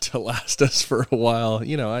oil. To last us for a while.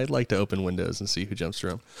 I'd like to open windows and see who jumps through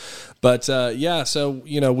them. But, so,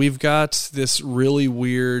 we've got this really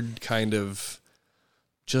weird kind of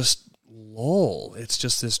just lull. It's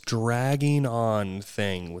just this dragging on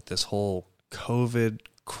thing with this whole COVID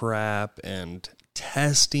crap and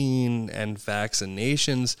testing and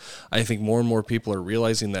vaccinations. I think more and more people are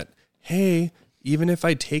realizing that, hey, even if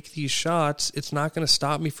I take these shots, it's not going to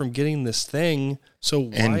stop me from getting this thing. So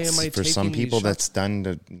why am I taking these shots? For some people that's done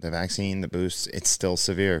the vaccine, the boost, it's still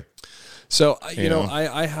severe. So,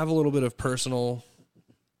 I have a little bit of personal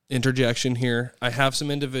interjection here. I have some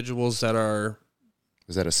individuals that are...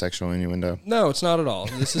 Was that a sexual innuendo? No, it's not at all.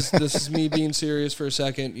 This is me being serious for a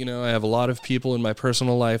second. I have a lot of people in my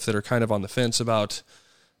personal life that are kind of on the fence about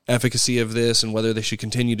efficacy of this and whether they should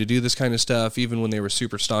continue to do this kind of stuff, even when they were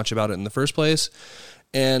super staunch about it in the first place.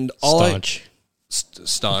 And staunch.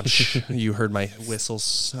 You heard my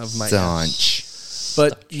whistles of my staunch.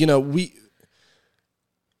 But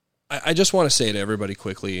I just want to say to everybody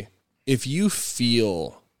quickly, if you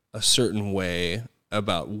feel a certain way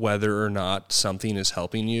about whether or not something is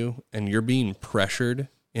helping you and you're being pressured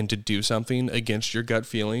into do something against your gut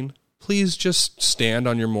feeling, please just stand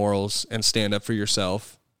on your morals and stand up for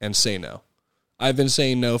yourself and say no. I've been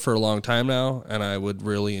saying no for a long time now, and I would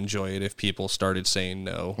really enjoy it if people started saying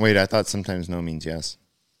no. Wait, I thought sometimes no means yes.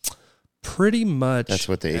 Pretty much. That's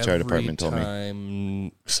what the HR department told me. Every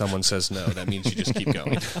time someone says no, that means you just keep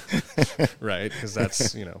going. Right? Because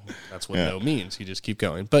that's what no means. You just keep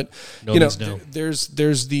going. But, No means no.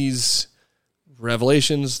 there's these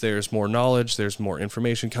revelations, there's more knowledge, there's more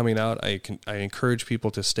information coming out. I encourage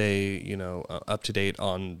people to stay, up to date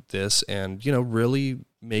on this and, really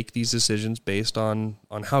make these decisions based on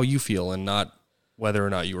how you feel and not whether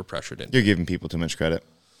or not you were pressured into. You're giving people too much credit.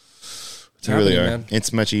 You really are. Man.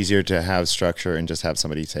 It's much easier to have structure and just have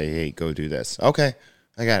somebody say, "Hey, go do this." Okay,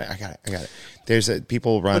 I got it. There's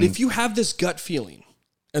people run. But if you have this gut feeling,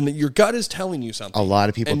 and that your gut is telling you something, a lot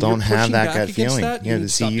of people don't have that gut feeling. That,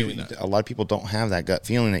 a lot of people don't have that gut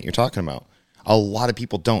feeling that you're talking about. A lot of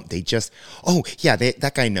people don't. They just,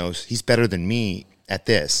 that guy knows he's better than me at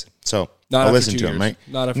this, so I'll listen to him. Right?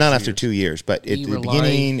 Not after 2 years, but at the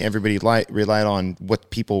beginning, everybody relied on what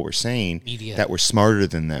people were saying that were smarter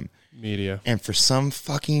than them. Media. And for some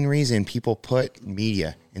fucking reason, people put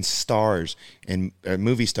media and stars and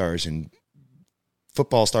movie stars and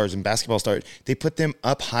football stars and basketball stars, they put them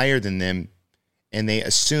up higher than them, and they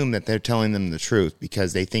assume that they're telling them the truth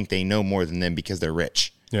because they think they know more than them because they're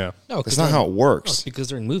rich. Yeah. No, that's not how it works. No, because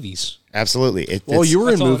they're in movies. Absolutely. You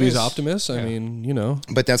were in movies, Optimus. I mean,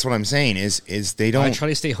 But that's what I'm saying is they don't. I try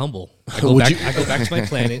to stay humble. I go back to my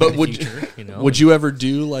planet. But would you ever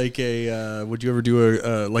do like a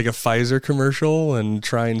Pfizer commercial and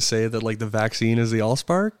try and say that like the vaccine is the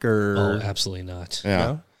Allspark? Or absolutely not. Yeah.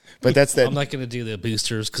 No? But that's that. I'm not going to do the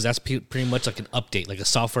boosters because that's pretty much like an update, like a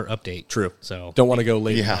software update. True. So don't want to go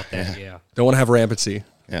late about that. Yeah. Don't want to have rampancy.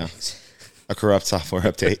 Yeah. A corrupt software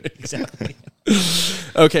update. Exactly.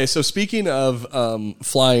 Okay, so speaking of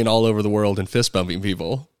flying all over the world and fist bumping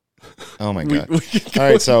people. Oh my god! All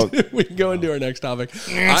right, so we can go into our next topic.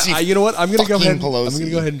 You know what? I'm going to go ahead. Pelosi. I'm going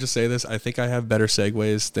to go ahead and just say this. I think I have better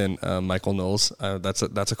segues than Michael Knowles. That's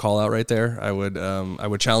a call out right there. I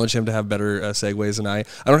would challenge him to have better segues than I. I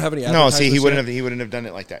don't have any. No, see, he wouldn't have done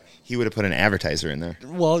it like that. He would have put an advertiser in there.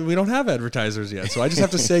 Well, we don't have advertisers yet, so I just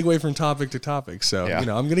have to segue from topic to topic. So I'm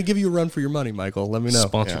going to give you a run for your money, Michael. Let me know.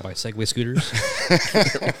 Sponsored by Segway Scooters.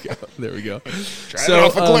 There we go. Driving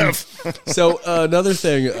off a cliff. So another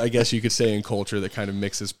thing, I guess you could say in culture that kind of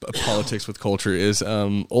mixes politics with culture is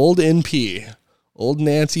old NP, old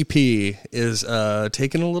Nancy P is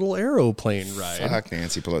taking a little aeroplane ride. Fuck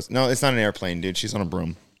Nancy Pelosi. No, it's not an airplane, dude. She's on a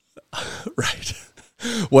broom. Right.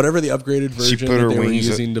 Whatever the upgraded version that they were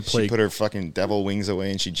using to play. She put her fucking devil wings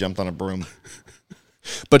away and she jumped on a broom.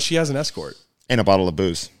 But she has an escort. And a bottle of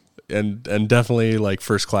booze. And definitely like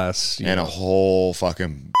first class. And a whole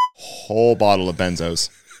bottle of benzos.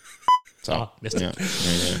 So yeah.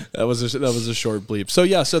 That was a short bleep.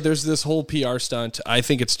 So there's this whole PR stunt. I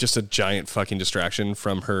think it's just a giant fucking distraction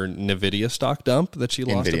from her NVIDIA stock dump that she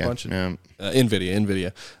lost a bunch of.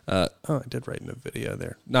 NVIDIA. I did write NVIDIA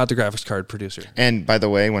there, not the graphics card producer. And by the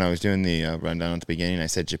way, when I was doing the rundown at the beginning, I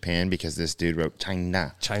said Japan because this dude wrote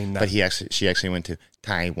China. But she actually went to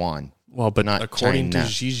Taiwan. Well, but not according China.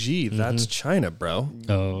 to Gigi, that's China, bro.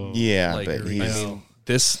 Oh, yeah,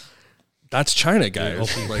 that's China,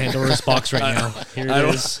 guys. Like, Pandora's box right now. Here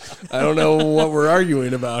it is. I don't know what we're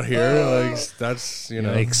arguing about here. Like that's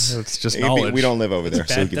it's just knowledge. We don't live over there,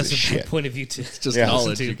 so that's a bad point of view too. It's just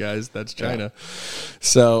knowledge, you guys. That's China.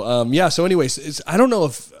 So So anyways, I don't know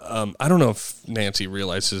if Nancy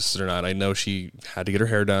realizes this or not. I know she had to get her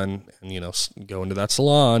hair done and go into that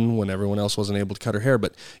salon when everyone else wasn't able to cut her hair.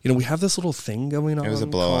 But we have this little thing going on. It was a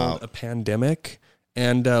blowout. A pandemic.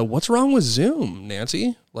 And what's wrong with Zoom,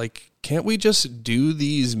 Nancy? Like, can't we just do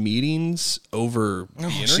these meetings over the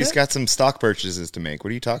internet? She's got some stock purchases to make. What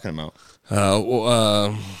are you talking about?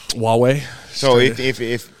 Huawei. So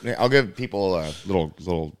if I'll give people a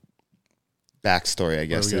little backstory, I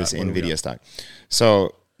guess, to this NVIDIA stock.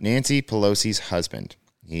 So Nancy Pelosi's husband,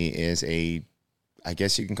 he is I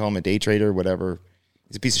guess you can call him a day trader, whatever.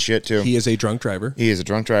 He's a piece of shit too. He is a drunk driver. He is a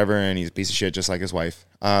drunk driver, and he's a piece of shit just like his wife.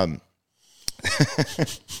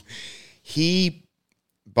 He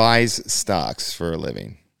buys stocks for a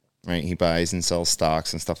living, right? He buys and sells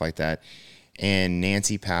stocks and stuff like that. And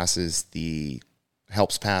Nancy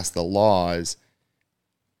helps pass the laws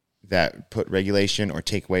that put regulation or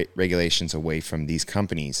take away regulations away from these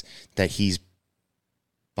companies that he's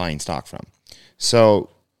buying stock from. So,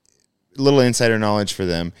 little insider knowledge for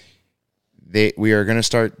them. We are going to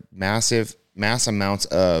start massive mass amounts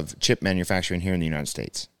of chip manufacturing here in the United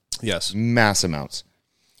States. Yes. Mass amounts.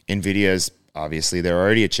 NVIDIA's, obviously, they're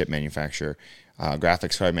already a chip manufacturer,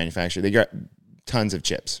 graphics card manufacturer. They got tons of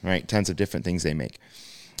chips, right? Tons of different things they make.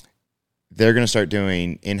 They're going to start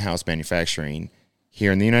doing in-house manufacturing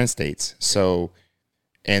here in the United States. So,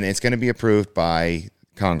 and it's going to be approved by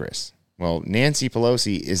Congress. Well, Nancy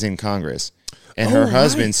Pelosi is in Congress, and her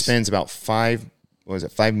husband spends about $5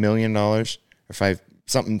 million or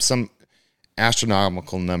some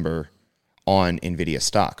astronomical number on NVIDIA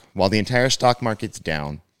stock. While the entire stock market's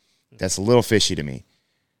down, that's a little fishy to me.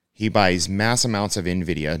 He buys mass amounts of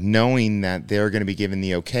NVIDIA, knowing that they're going to be given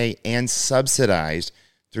the okay and subsidized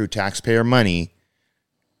through taxpayer money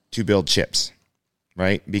to build chips,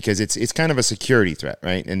 right? Because it's kind of a security threat,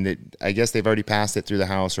 right? And I guess they've already passed it through the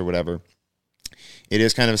House or whatever. It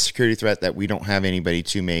is kind of a security threat that we don't have anybody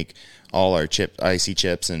to make all our IC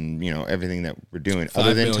chips and, everything that we're doing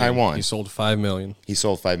other than Taiwan. He sold 5 million.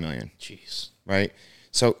 Jeez. Right?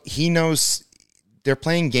 So he knows they're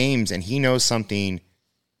playing games, and he knows something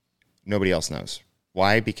nobody else knows.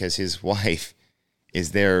 Why? Because his wife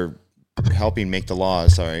is there helping make the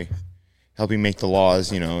laws, and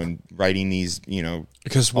writing these,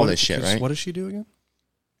 Because all this shit, right? What does she do again?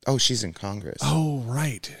 Oh, she's in Congress. Oh,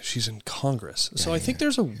 right. She's in Congress. So I think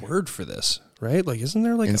there's a word for this, right? Like, isn't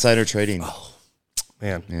there like insider trading? Oh,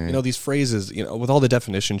 man. Yeah. These phrases, with all the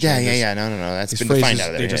definition changes. Yeah. No. That's been phrases, defined out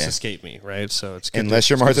of there. They just escape me, right? So it's good unless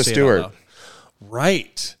you're Martha Stewart.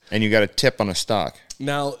 Right. And you got a tip on a stock.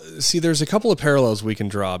 Now, see, there's a couple of parallels we can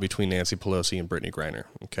draw between Nancy Pelosi and Brittany Griner,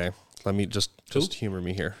 okay? Let me just humor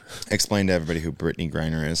me here. Explain to everybody who Brittany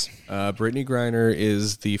Griner is. Brittany Griner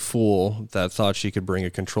is the fool that thought she could bring a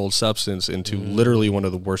controlled substance into literally one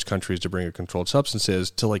of the worst countries to bring a controlled substance is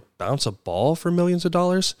to like bounce a ball for millions of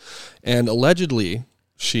dollars. And allegedly,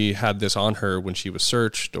 she had this on her when she was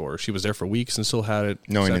searched, or she was there for weeks and still had it.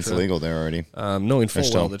 Knowing it's illegal there already. Knowing full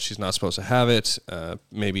well that she's not supposed to have it.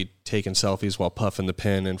 Maybe taking selfies while puffing the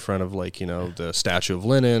pin in front of the Statue of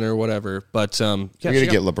Lenin or whatever. But you got to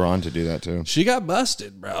get LeBron to do that too. She got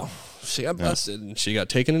busted, bro. She got busted and she got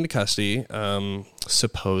taken into custody.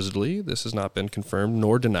 Supposedly, this has not been confirmed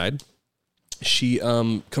nor denied. She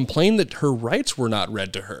complained that her rights were not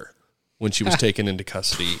read to her when she was taken into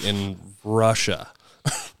custody in Russia.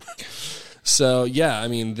 So, yeah, I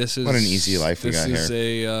mean, this is... What an easy life we got here. This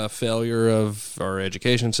is a failure of our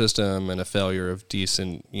education system and a failure of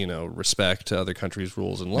decent, respect to other countries'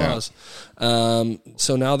 rules and laws. Yeah.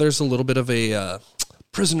 So now there's a little bit of a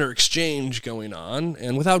prisoner exchange going on.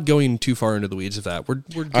 And without going too far into the weeds of that, we're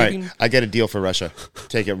giving... All right, I get a deal for Russia.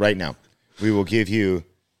 Take it right now. We will give you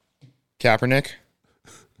Kaepernick,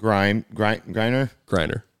 Griner,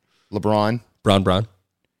 LeBron,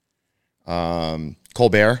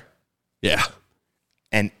 Colbert. Yeah.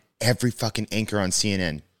 And every fucking anchor on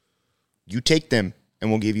CNN. You take them,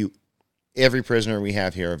 and we'll give you every prisoner we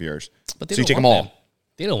have here of yours. But they so you don't take them want all. them.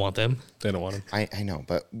 They don't want them. They don't want them. I know,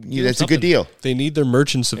 but that's a good deal. They need their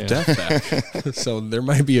merchants of death back. So there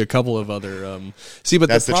might be a couple of other... but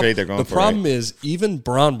that's the trade they're going for. The problem is, even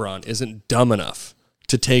Bron isn't dumb enough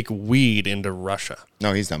to take weed into Russia.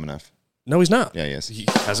 No, he's dumb enough. No, he's not. Yeah, he is. He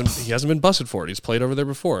hasn't been busted for it. He's played over there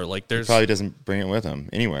before. Like he probably doesn't bring it with him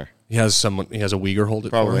anywhere. He has a Uyghur hold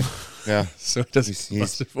it probably. For him. Yeah. So it doesn't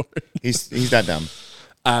busted for it. He's that dumb.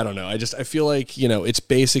 I don't know. I feel like, it's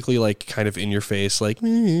basically like kind of in your face, like,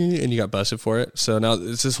 and you got busted for it. So now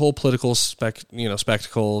it's this whole political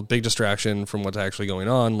spectacle, big distraction from what's actually going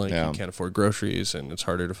on. Like you can't afford groceries and it's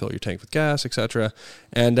harder to fill your tank with gas, etc.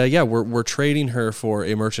 And we're trading her for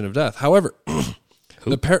a merchant of death. However,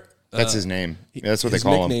 that's his name. That's what they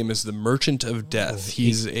call him. His nickname is the Merchant of Death.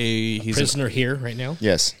 He's a prisoner here right now.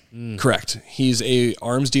 Yes, correct. He's a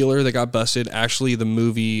arms dealer that got busted. Actually, the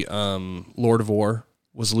movie Lord of War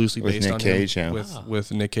was loosely based on Cage, him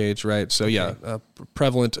with Nick Cage, right? So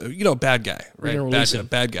prevalent, bad guy, right?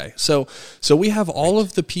 Bad guy. So we have all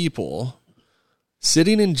of the people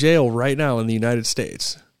sitting in jail right now in the United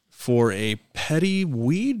States for a petty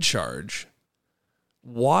weed charge,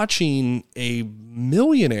 watching a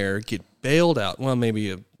millionaire get bailed out. Well,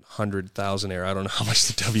 maybe 100,000-aire. I don't know how much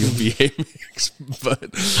the WNBA makes,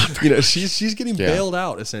 but she's getting bailed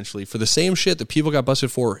out essentially for the same shit that people got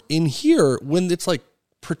busted for in here when it's like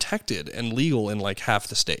protected and legal in like half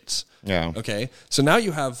the states. Yeah. Okay. So now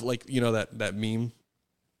you have like, that meme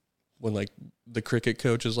when like the cricket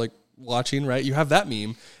coach is like watching, right? You have that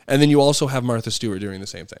meme. And then you also have Martha Stewart doing the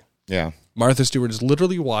same thing. Yeah. Martha Stewart is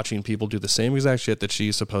literally watching people do the same exact shit that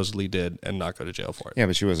she supposedly did and not go to jail for it. Yeah,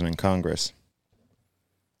 but she wasn't in Congress.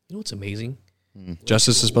 You know what's amazing?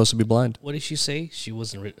 Justice is supposed to be blind. What did she say? She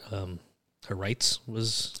wasn't... her rights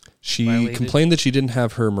was... She violated. complained that she didn't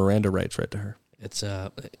have her Miranda rights read to her. It's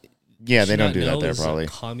Yeah, they don't do that there, probably. A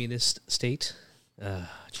communist state.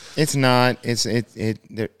 It's not.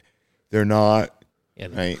 They're not. Yeah,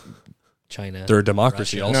 Right. China. They're a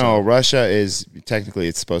democracy Russia. also. No, Russia is technically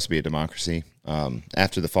it's supposed to be a democracy.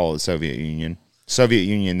 After the fall of the Soviet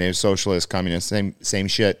Union, they're socialist, communist, same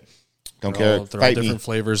shit. Don't care. They're all Fight different me.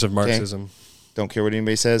 flavors of Marxism. Don't care what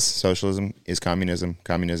anybody says. Socialism is communism.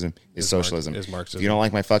 Communism is socialism. Is Marxism. If you don't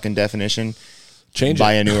like my fucking definition, Change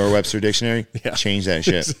buy it. a newer Webster dictionary. Yeah. Change that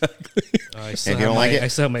shit. I If you don't like it, I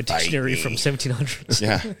still have my dictionary from 1700s.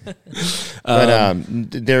 Yeah.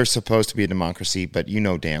 But they're supposed to be a democracy, but you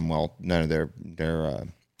know damn well none of their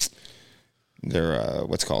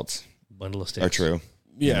what's called Bundle of states. are true.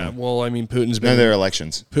 Yeah, well, I mean, Putin's None of been their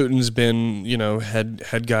elections.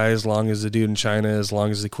 head guy as long as the dude in China, as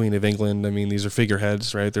long as the Queen of England. I mean, these are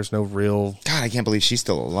figureheads, right? There's no real God, I can't believe she's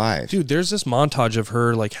still alive. dude. There's this montage of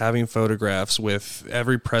her like having photographs with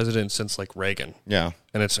every president since like Reagan, Yeah.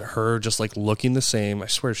 and it's her just like looking the same. I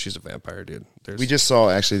swear she's a vampire, dude. We just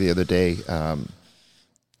saw actually the other day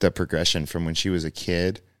the progression from when she was a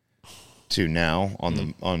kid to now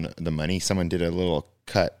on the money. Someone did a little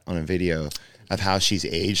cut on a video of how she's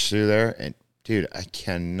aged through there, and dude, I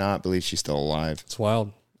cannot believe she's still alive. It's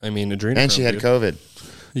wild. I mean, adrenochrome. And she had dude. COVID.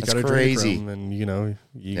 You That's got crazy. adrenochrome, and you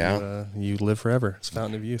Yeah. you live forever. It's a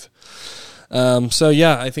fountain of youth. So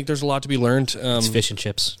yeah, I think there's a lot to be learned. It's fish and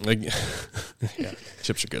chips. Like, yeah,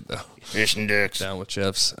 chips are good though. Fish and dicks. Down with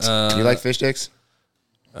chips. You like fish dicks?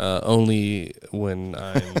 Only when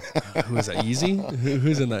I'm. Who is that? Easy?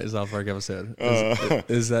 Who's in that South Park episode?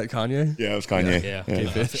 Is that Kanye? Yeah, it was Kanye. Yeah. Okay,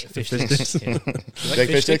 fish. Fish sticks. Yeah. Do you Like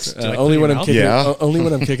fish sticks? Do you like Only putting when in I'm your kicking. Yeah. Only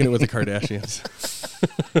when I'm kicking it with the Kardashians.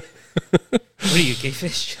 mouth? What are you, gay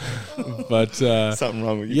fish? But Something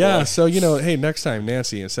wrong with you. yeah, boy. so hey, next time,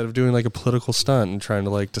 Nancy, instead of doing like a political stunt and trying to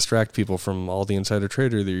like distract people from all the insider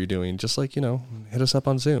trader that you're doing, just like hit us up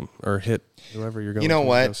on Zoom or hit whoever you're going. You know to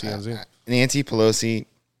what? go see on Zoom. Nancy Pelosi,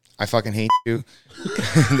 I fucking hate you.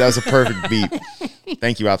 That was a perfect beat.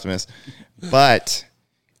 Thank you, Optimus. But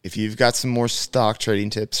if you've got some more stock trading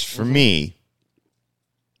tips for me,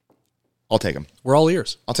 I'll take them. We're all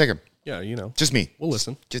ears. I'll take them. Yeah, Just me. we'll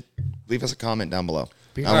listen. Just leave us a comment down below.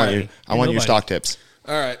 You're I want nobody. your You're your nobody. stock tips.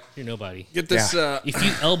 All right, You're nobody. get this. If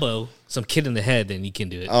you elbow some kid in the head, then you can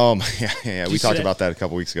do it. Oh my, yeah. We you talked see that? about that a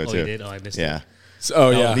couple weeks ago Oh, too. you did? Oh, I missed Yeah. it.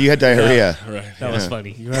 yeah, You had diarrhea. right. That was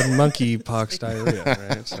funny. You had monkeypox diarrhea,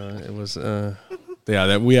 right? So it was.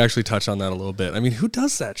 That we actually touched on that a little bit. I mean, who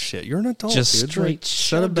does that shit? You're an adult, Just dude. straight Like,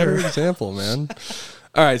 set a better shoulder. example, man.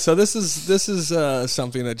 All right, so this is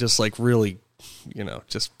something that just like really,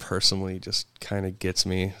 just personally just kind of gets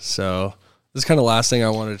me. So this is kind of the last thing I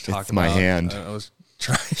wanted to talk It's about. my hand. I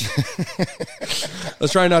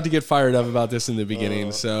was trying not to get fired up about this in the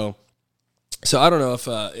beginning. So I don't know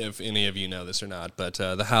if any of you know this or not, but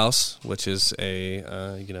the House, which is a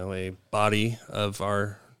body of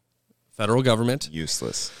our federal government,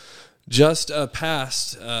 Useless. just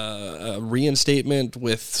passed a reinstatement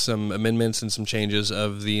with some amendments and some changes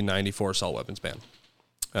of the 94 assault weapons ban.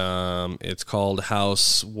 It's called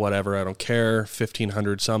House whatever, I don't care,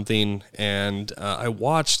 1500 something. And I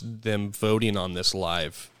watched them voting on this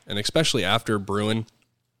live, and especially after Bruin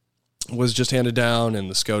was just handed down and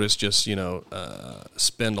the SCOTUS just,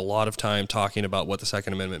 spend a lot of time talking about what the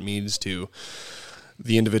Second Amendment means to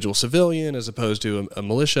the individual civilian as opposed to a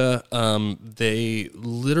militia. They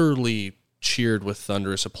literally cheered with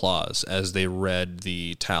thunderous applause as they read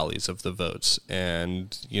the tallies of the votes.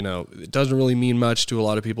 And, it doesn't really mean much to a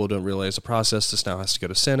lot of people who don't realize the process. This now has to go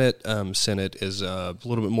to Senate. Senate is a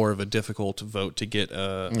little bit more of a difficult vote to get.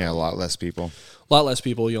 A lot less people. A lot less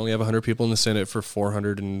people. You only have 100 people in the Senate for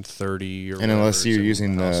 430 or And unless whatever you're is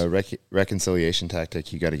in using House. the reconciliation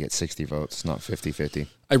tactic, you got to get 60 votes, not 50-50.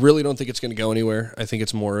 I really don't think it's going to go anywhere. I think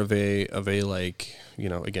it's more of a like,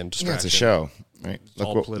 again, distraction. Yeah, it's a show, right?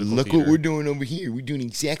 all political Look theater. what we're doing over here. We're doing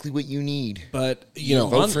exactly what you need. But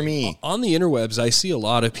Vote for me. On the interwebs, I see a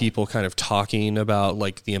lot of people kind of talking about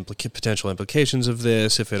like the potential implications of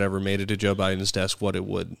this, if it ever made it to Joe Biden's desk, what it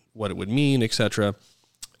would mean, etc.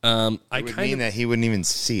 It would mean that he wouldn't even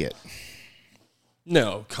see it.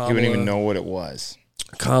 No, He wouldn't even know what it was.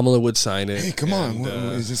 Kamala would sign it. Hey, come on! What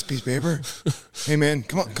is this piece of paper? Hey, man,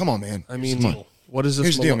 come on, man. I mean, Come on. what is this?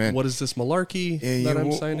 Here's the deal, man. What is this malarkey that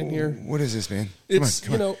I'm signing here? What is this, man? It's,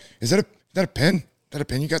 come on. Is that a pen? Is that a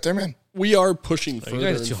pen you got there, man? We are pushing further You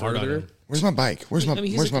guys are and too hard on further. him. Where's my bike? Where's my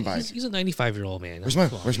bike? He's a 95-year-old man. Where's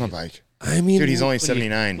my bike? I mean, Dude, he's only What do you-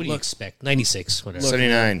 79. What do you expect? 96, whatever.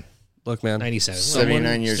 79. look, man. 97.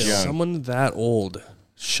 79 years Still. young. Someone that old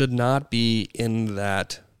should not be in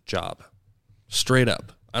that job. Straight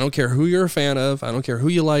up. I don't care who you're a fan of. I don't care who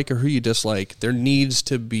you like or who you dislike. There needs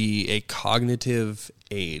to be a cognitive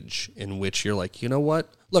age in which you're like, you know what?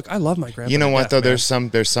 Look, I love my grandpa. You know what, though? Man.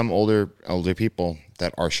 There's some older people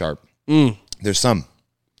that are sharp. There's some.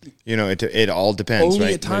 You know, it all depends, only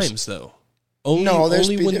right? at times, though.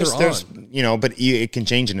 Only when they're on. You know, but it can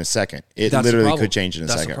change in a second. It That's literally could change in a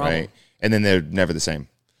That's second, right? And then they're never the same.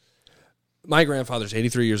 My grandfather's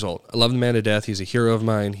 83 years old. I love the man to death. He's a hero of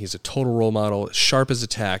mine. He's a total role model. Sharp as a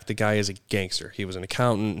tack. The guy is a gangster. He was an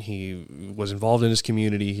accountant. He was involved in his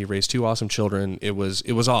community. He raised 2 awesome children. It was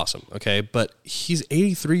awesome, okay? But he's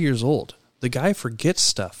 83 years old. The guy forgets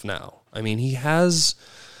stuff now. I mean, he has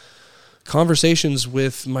conversations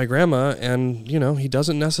with my grandma, and, you know, he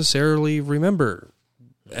doesn't necessarily remember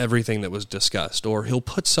everything that was discussed, or he'll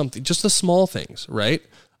put something, just the small things, right?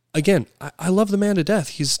 Again, I love the man to death.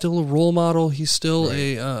 He's still a role model. He's still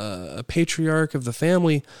a patriarch of the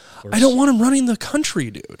family. I don't want him running the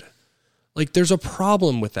country, dude. Like, there's a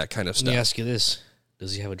problem with that kind of stuff. Let me ask you this.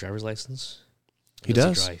 Does he have a driver's license? He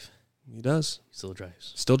does. He drive? He does. He still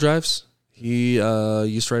drives. Still drives. He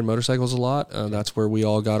used to ride motorcycles a lot. That's where we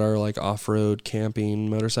all got our like off-road camping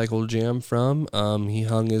motorcycle jam from. He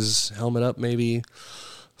hung his helmet up maybe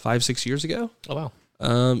 5-6 years ago. Oh, wow.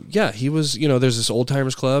 Yeah, he was, you know, there's this old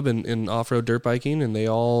timers club in off-road dirt biking, and they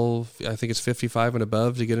all, I think it's 55 and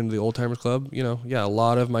above to get into the old timers club. You know, yeah, a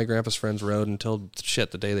lot of my grandpa's friends rode until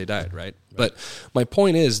the day they died, right? But my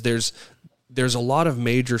point is there's a lot of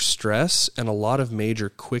major stress and a lot of major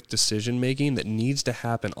quick decision making that needs to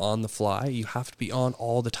happen on the fly. You have to be on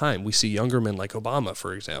all the time. We see younger men like Obama,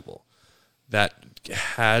 for example, that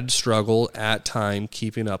had struggle at time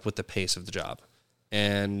keeping up with the pace of the job.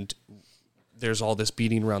 And there's all this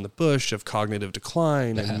beating around the bush of cognitive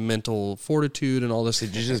decline and mental fortitude and all this.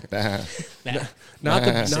 Did you just bad?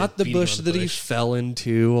 Not the bush that he fell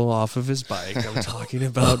into off of his bike. I'm talking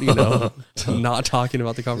about, you know, not talking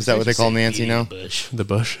about the conversation. Is that what they call Nancy now? The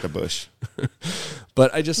bush. The bush.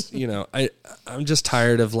 But I just, you know, I'm just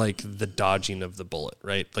tired of like the dodging of the bullet,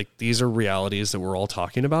 right? Like these are realities that we're all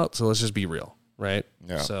talking about. So let's just be real, right?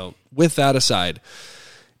 Yeah. So with that aside,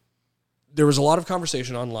 there was a lot of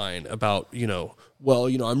conversation online about, you know, well,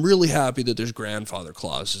 you know, I'm really happy that there's grandfather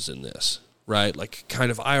clauses in this, right? Like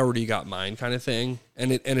kind of, I already got mine kind of thing.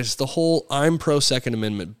 And it's the whole I'm pro Second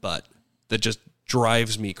Amendment, but that just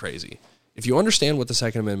drives me crazy. If you understand what the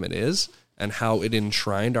Second Amendment is and how it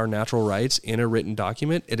enshrined our natural rights in a written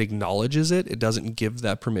document, it acknowledges it, it doesn't give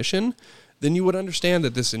that permission, then you would understand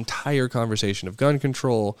that this entire conversation of gun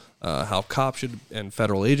control, how cops should and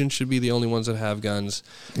federal agents should be the only ones that have guns.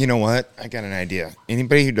 You know what? I got an idea.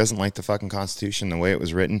 Anybody who doesn't like the fucking Constitution, the way it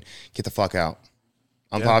was written, get the fuck out.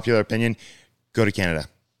 Unpopular opinion, go to Canada.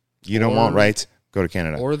 You don't want rights, go to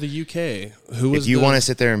Canada. Or the UK. If you want to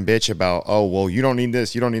sit there and bitch about, oh, well, you don't need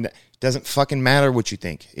this, you don't need that, doesn't fucking matter what you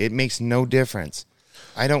think. It makes no difference.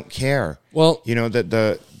 I don't care. Well, you know,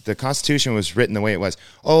 the Constitution was written the way it was.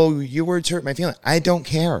 Oh, your words hurt my feelings. I don't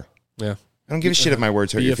care. Yeah. I don't give a shit if my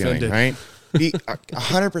words hurt your feelings, right? Be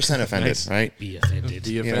 100% offended, Nice. right? Be offended.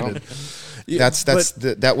 Be offended. You know?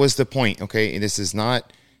 That was the point, okay? This is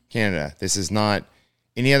not Canada. This is not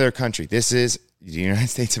any other country. This is the United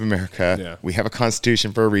States of America. Yeah. We have a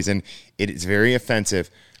Constitution for a reason. It is very offensive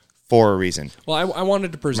for a reason. Well, I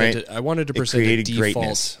wanted to present it. I wanted to present a default.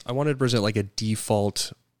 Greatness. I wanted to present like a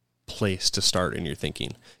default place to start in your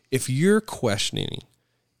thinking. If you're questioning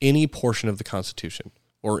any portion of the Constitution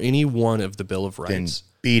or any one of the Bill of Rights, Then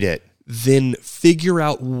beat it. Then figure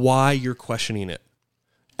out why you're questioning it.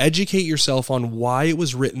 Educate yourself on why it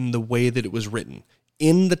was written the way that it was written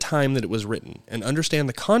in the time that it was written, and understand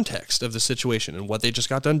the context of the situation and what they just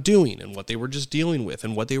got done doing and what they were just dealing with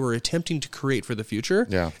and what they were attempting to create for the future.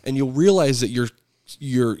 Yeah. And you'll realize that your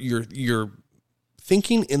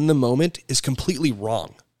thinking in the moment is completely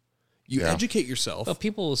wrong. You educate yourself. Well,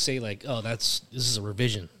 people will say like, "Oh, this is a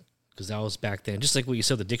revision," because that was back then. Just like what you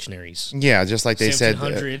said, the dictionaries. Yeah, just like they said,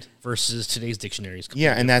 1700 versus today's dictionaries.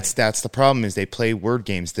 Yeah, and that's the problem is they play word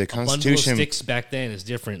games. The Constitution, bundle of sticks back then is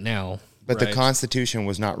different now. but the Constitution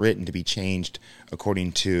was not written to be changed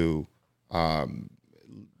according to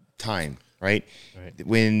time. Right?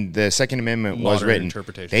 When the Second Amendment was written,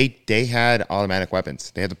 they had automatic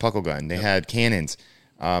weapons. They had the puckle gun. They had cannons.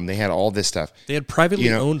 They had all this stuff. They had privately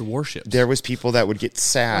owned warships. There was people that would get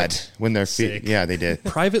sad when their feet. Yeah, they did.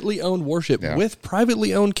 Privately owned warship with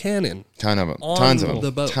privately owned cannon. Tons of them.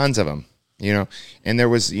 The boat. Tons of them. You know, and there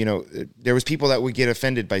was people that would get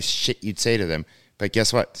offended by shit you'd say to them. But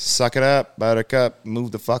guess what? Suck it up, buttercup.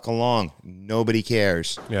 Move the fuck along. Nobody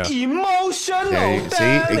cares. Yeah. Emotional damage.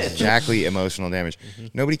 See? Exactly, emotional damage.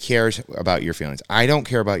 Nobody cares about your feelings. I don't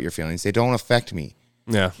care about your feelings. They don't affect me.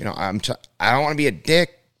 Yeah. You know, I don't want to be a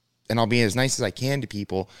dick, and I'll be as nice as I can to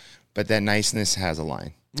people, but that niceness has a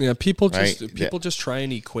line. Yeah, people right? just try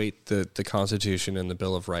and equate the Constitution and the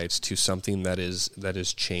Bill of Rights to something that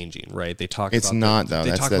is changing, right? They talk it's about not though.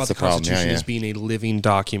 They that's, talk that's about the Constitution as being a living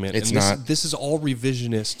document. It's and not. This is all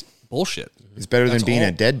revisionist bullshit. It's better than being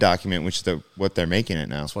a dead document, which is what they're making it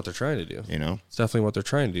now. That's what they're trying to do. You know, it's definitely what they're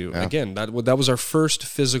trying to do. Yeah. Again, that was our first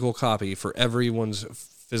physical copy for everyone's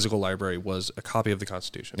physical library was a copy of the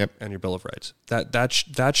Constitution and your Bill of Rights.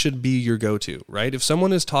 That should be your go-to, right? If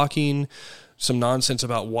someone is talking some nonsense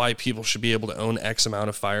about why people should be able to own X amount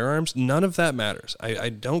of firearms, none of that matters. I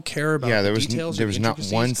don't care about the details. There was not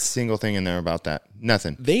one single thing in there about that.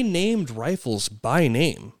 Nothing. They named rifles by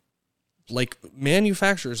name, like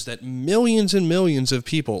manufacturers that millions and millions of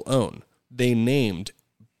people own. They named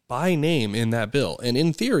by name in that bill. And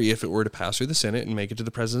in theory, if it were to pass through the Senate and make it to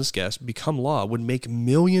the president's desk, become law, would make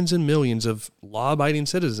millions and millions of law-abiding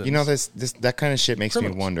citizens. You know, that kind of shit makes me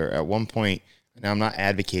wonder. At one point, now I'm not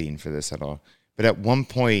advocating for this at all, but at what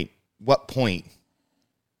point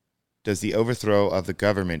does the overthrow of the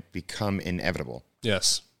government become inevitable?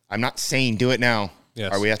 Yes. I'm not saying do it now.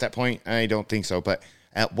 Yes. Are we at that point? I don't think so. But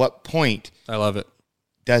at what point I love it.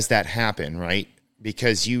 Does that happen, right?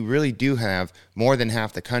 Because you really do have more than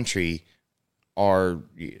half the country are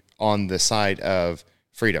on the side of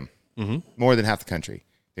freedom. Mm-hmm. More than half the country.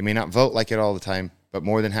 They may not vote like it all the time, but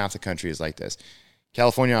more than half the country is like this.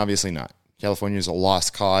 California, obviously not. California is a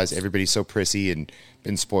lost cause. Everybody's so prissy and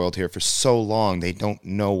been spoiled here for so long. They don't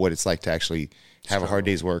know what it's like to actually have a hard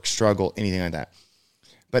day's work, struggle, anything like that.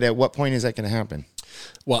 But at what point is that going to happen?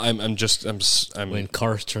 Well, I'm when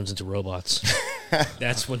cars turns into robots.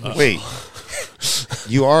 That's when. Wait,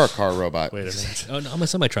 you are a car robot. Wait a minute. Oh no, I'm a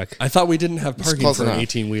semi truck. I thought we didn't have parking for an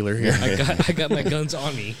 18-wheeler here. I got my guns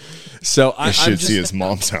on me. So I should see his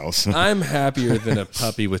mom's house. I'm happier than a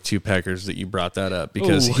puppy with two peckers that you brought that up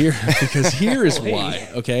because here is why.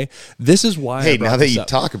 Okay, this is why. Hey, now that you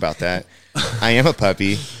talk about that, I am a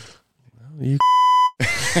puppy.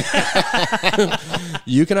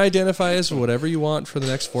 You can identify as whatever you want for the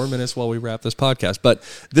next 4 minutes while we wrap this podcast. But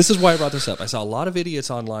this is why I brought this up. I saw a lot of idiots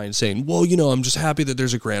online saying, well, I'm just happy that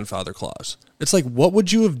there's a grandfather clause. It's like, what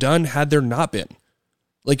would you have done had there not been?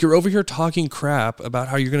 Like, you're over here talking crap about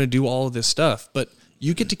how you're going to do all of this stuff, but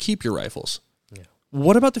you get to keep your rifles. Yeah.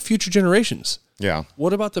 What about the future generations? Yeah.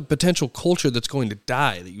 What about the potential culture that's going to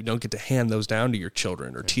die that you don't get to hand those down to your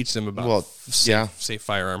children or teach them about safe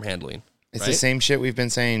firearm handling? It's the same shit we've been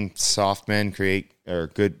saying. Hard men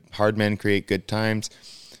create good times.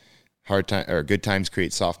 Good times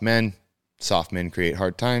create soft men. Soft men create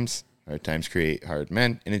hard times. Hard times create hard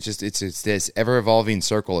men. And it's this ever evolving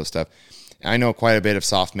circle of stuff. I know quite a bit of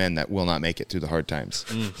soft men that will not make it through the hard times.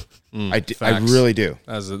 I really do.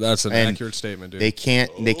 That's an accurate statement, dude. They can't.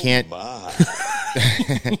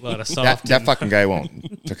 That fucking guy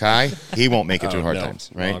won't. Takai, he won't make it through hard times,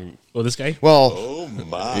 right? This guy? Well,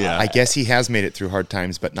 yeah. I guess he has made it through hard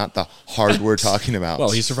times, but not the hard we're talking about. Well,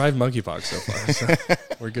 he survived monkeypox so far, so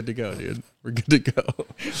we're good to go, dude. We're good to go.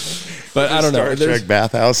 But I don't know. Star Trek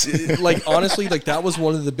bathhouse. Like, honestly, like that was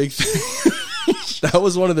one of the big things. That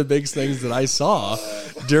was one of the big things that I saw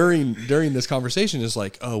during this conversation is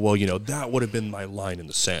like, oh, well, that would have been my line in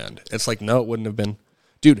the sand. It's like, no, it wouldn't have been.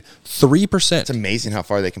 Dude, 3%. It's amazing how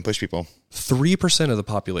far they can push people. 3% of the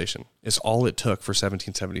population is all it took for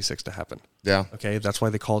 1776 to happen. Yeah. Okay, that's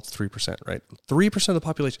why they call it 3%, right? 3% of the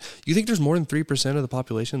population. You think there's more than 3% of the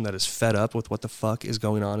population that is fed up with what the fuck is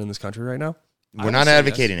going on in this country right now? We're not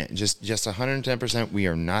advocating it. Just 110%. We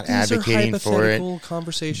are not advocating for it.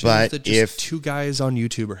 Conversations but that just two guys on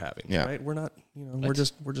YouTube are having. Yeah. Right? We're not. We're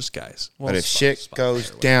just guys. Well, but if shit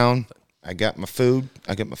goes down, I got my food.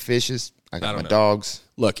 I got my fishes. I got my dogs.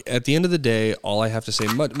 Look, at the end of the day, all I have to say,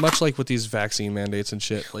 much like with these vaccine mandates and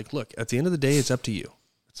shit, like, look, at the end of the day, it's up to you.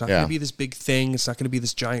 It's not going to be this big thing. It's not going to be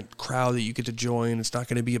this giant crowd that you get to join. It's not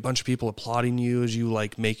going to be a bunch of people applauding you as you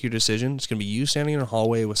like make your decision. It's going to be you standing in a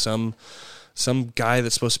hallway with some guy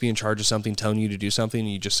that's supposed to be in charge of something telling you to do something,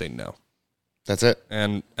 and you just say no. That's it.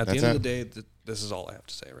 And at the end of the day, this is all I have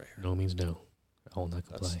to say right here. No means no. I will not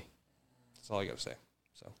comply. That's all I got to say.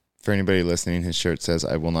 For anybody listening, his shirt says,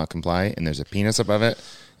 I will not comply, and there's a penis above it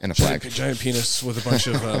and a flag. Giant penis with a bunch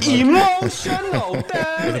of emotional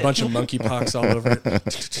with a bunch of monkeypox all over it.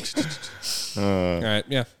 All right,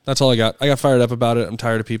 yeah, that's all I got. I got fired up about it. I'm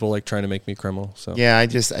tired of people like trying to make me criminal. So yeah, I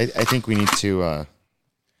think we need to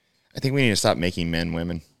stop making men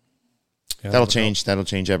women. Yeah, that'll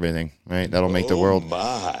change everything, right? That'll make the world.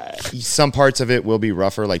 Some parts of it will be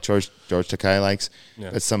rougher, like George Takei likes,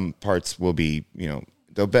 but some parts will be,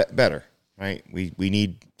 they'll better, right? We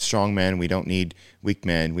need strong men. We don't need weak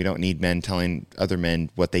men. We don't need men telling other men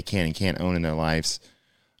what they can and can't own in their lives.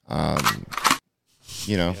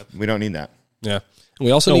 We don't need that. Yeah. And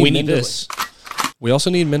we also we need need this. We also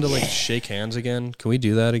need men to like shake hands again. Can we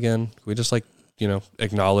do that again? Can we just like,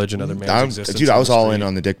 acknowledge another man's existence? Dude, I was all in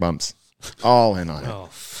on the dick bumps. All in on it. Oh,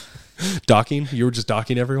 docking? You were just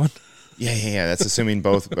docking everyone? Yeah. That's assuming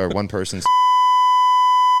both or one person's.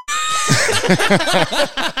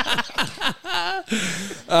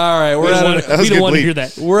 All right, we don't want to hear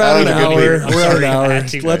that. We're at an hour. We're at an hour.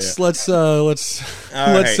 Actually, Let's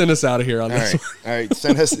send us out of here on this one. All right.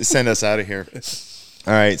 Send us out of here.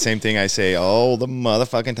 All right. Same thing I say all the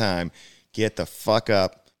motherfucking time. Get the fuck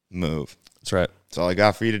up. Move. That's right. That's all I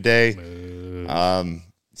got for you today.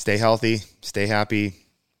 Stay healthy. Stay happy.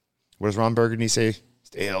 What does Ron Burgundy say?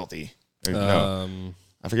 Stay healthy. No,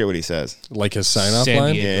 I forget what he says. Like his sign-off San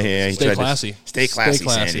line? Diego. Yeah. He Stay tried to- classy. Stay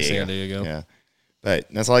classy, San Diego. Yeah. But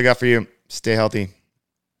that's all I got for you. Stay healthy.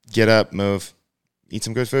 Get up. Move. Eat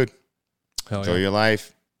some good food. Hell Enjoy yeah. your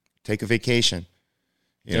life. Take a vacation.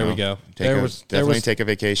 There we go. Definitely take a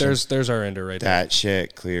vacation. There's our ender right there. That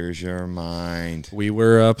shit clears your mind. We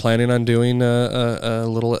were planning on doing a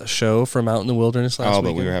little show from out in the wilderness last week.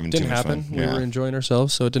 But we were having didn't too much happen. fun. We Yeah. were enjoying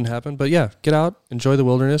ourselves, so it didn't happen. But yeah, get out, enjoy the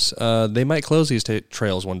wilderness. They might close these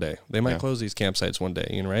trails one day. They might close these campsites one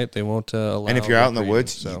day. Right? They won't allow. And if you're out in the recreation,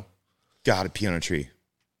 woods, so gotta pee on a tree.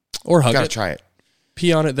 or hug Gotta it, try it.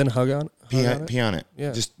 pee on it, then hug on. Pee it. on it.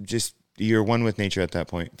 Yeah. Just you're one with nature at that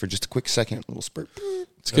point for just a quick second, little spurt.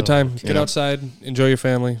 It's a good time. Get Yeah. outside, enjoy your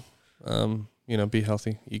family. Be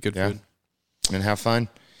healthy, eat good food. And have fun.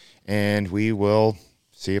 And we will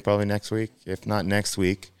see you probably next week. If not next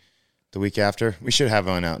week, the week after. We should have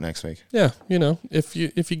one out next week. Yeah, if you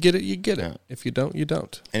get it, you get it. Yeah. If you don't, you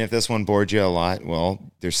don't. And if this one bored you a lot,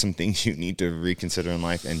 well, there's some things you need to reconsider in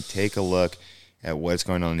life and take a look at what's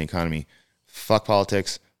going on in the economy. Fuck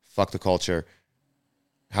politics. Fuck the culture.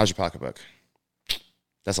 How's your pocketbook?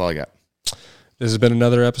 That's all I got. This has been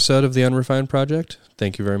another episode of The Unrefined Project.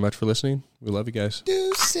 Thank you very much for listening. We love you guys.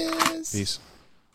 Deuces. Peace.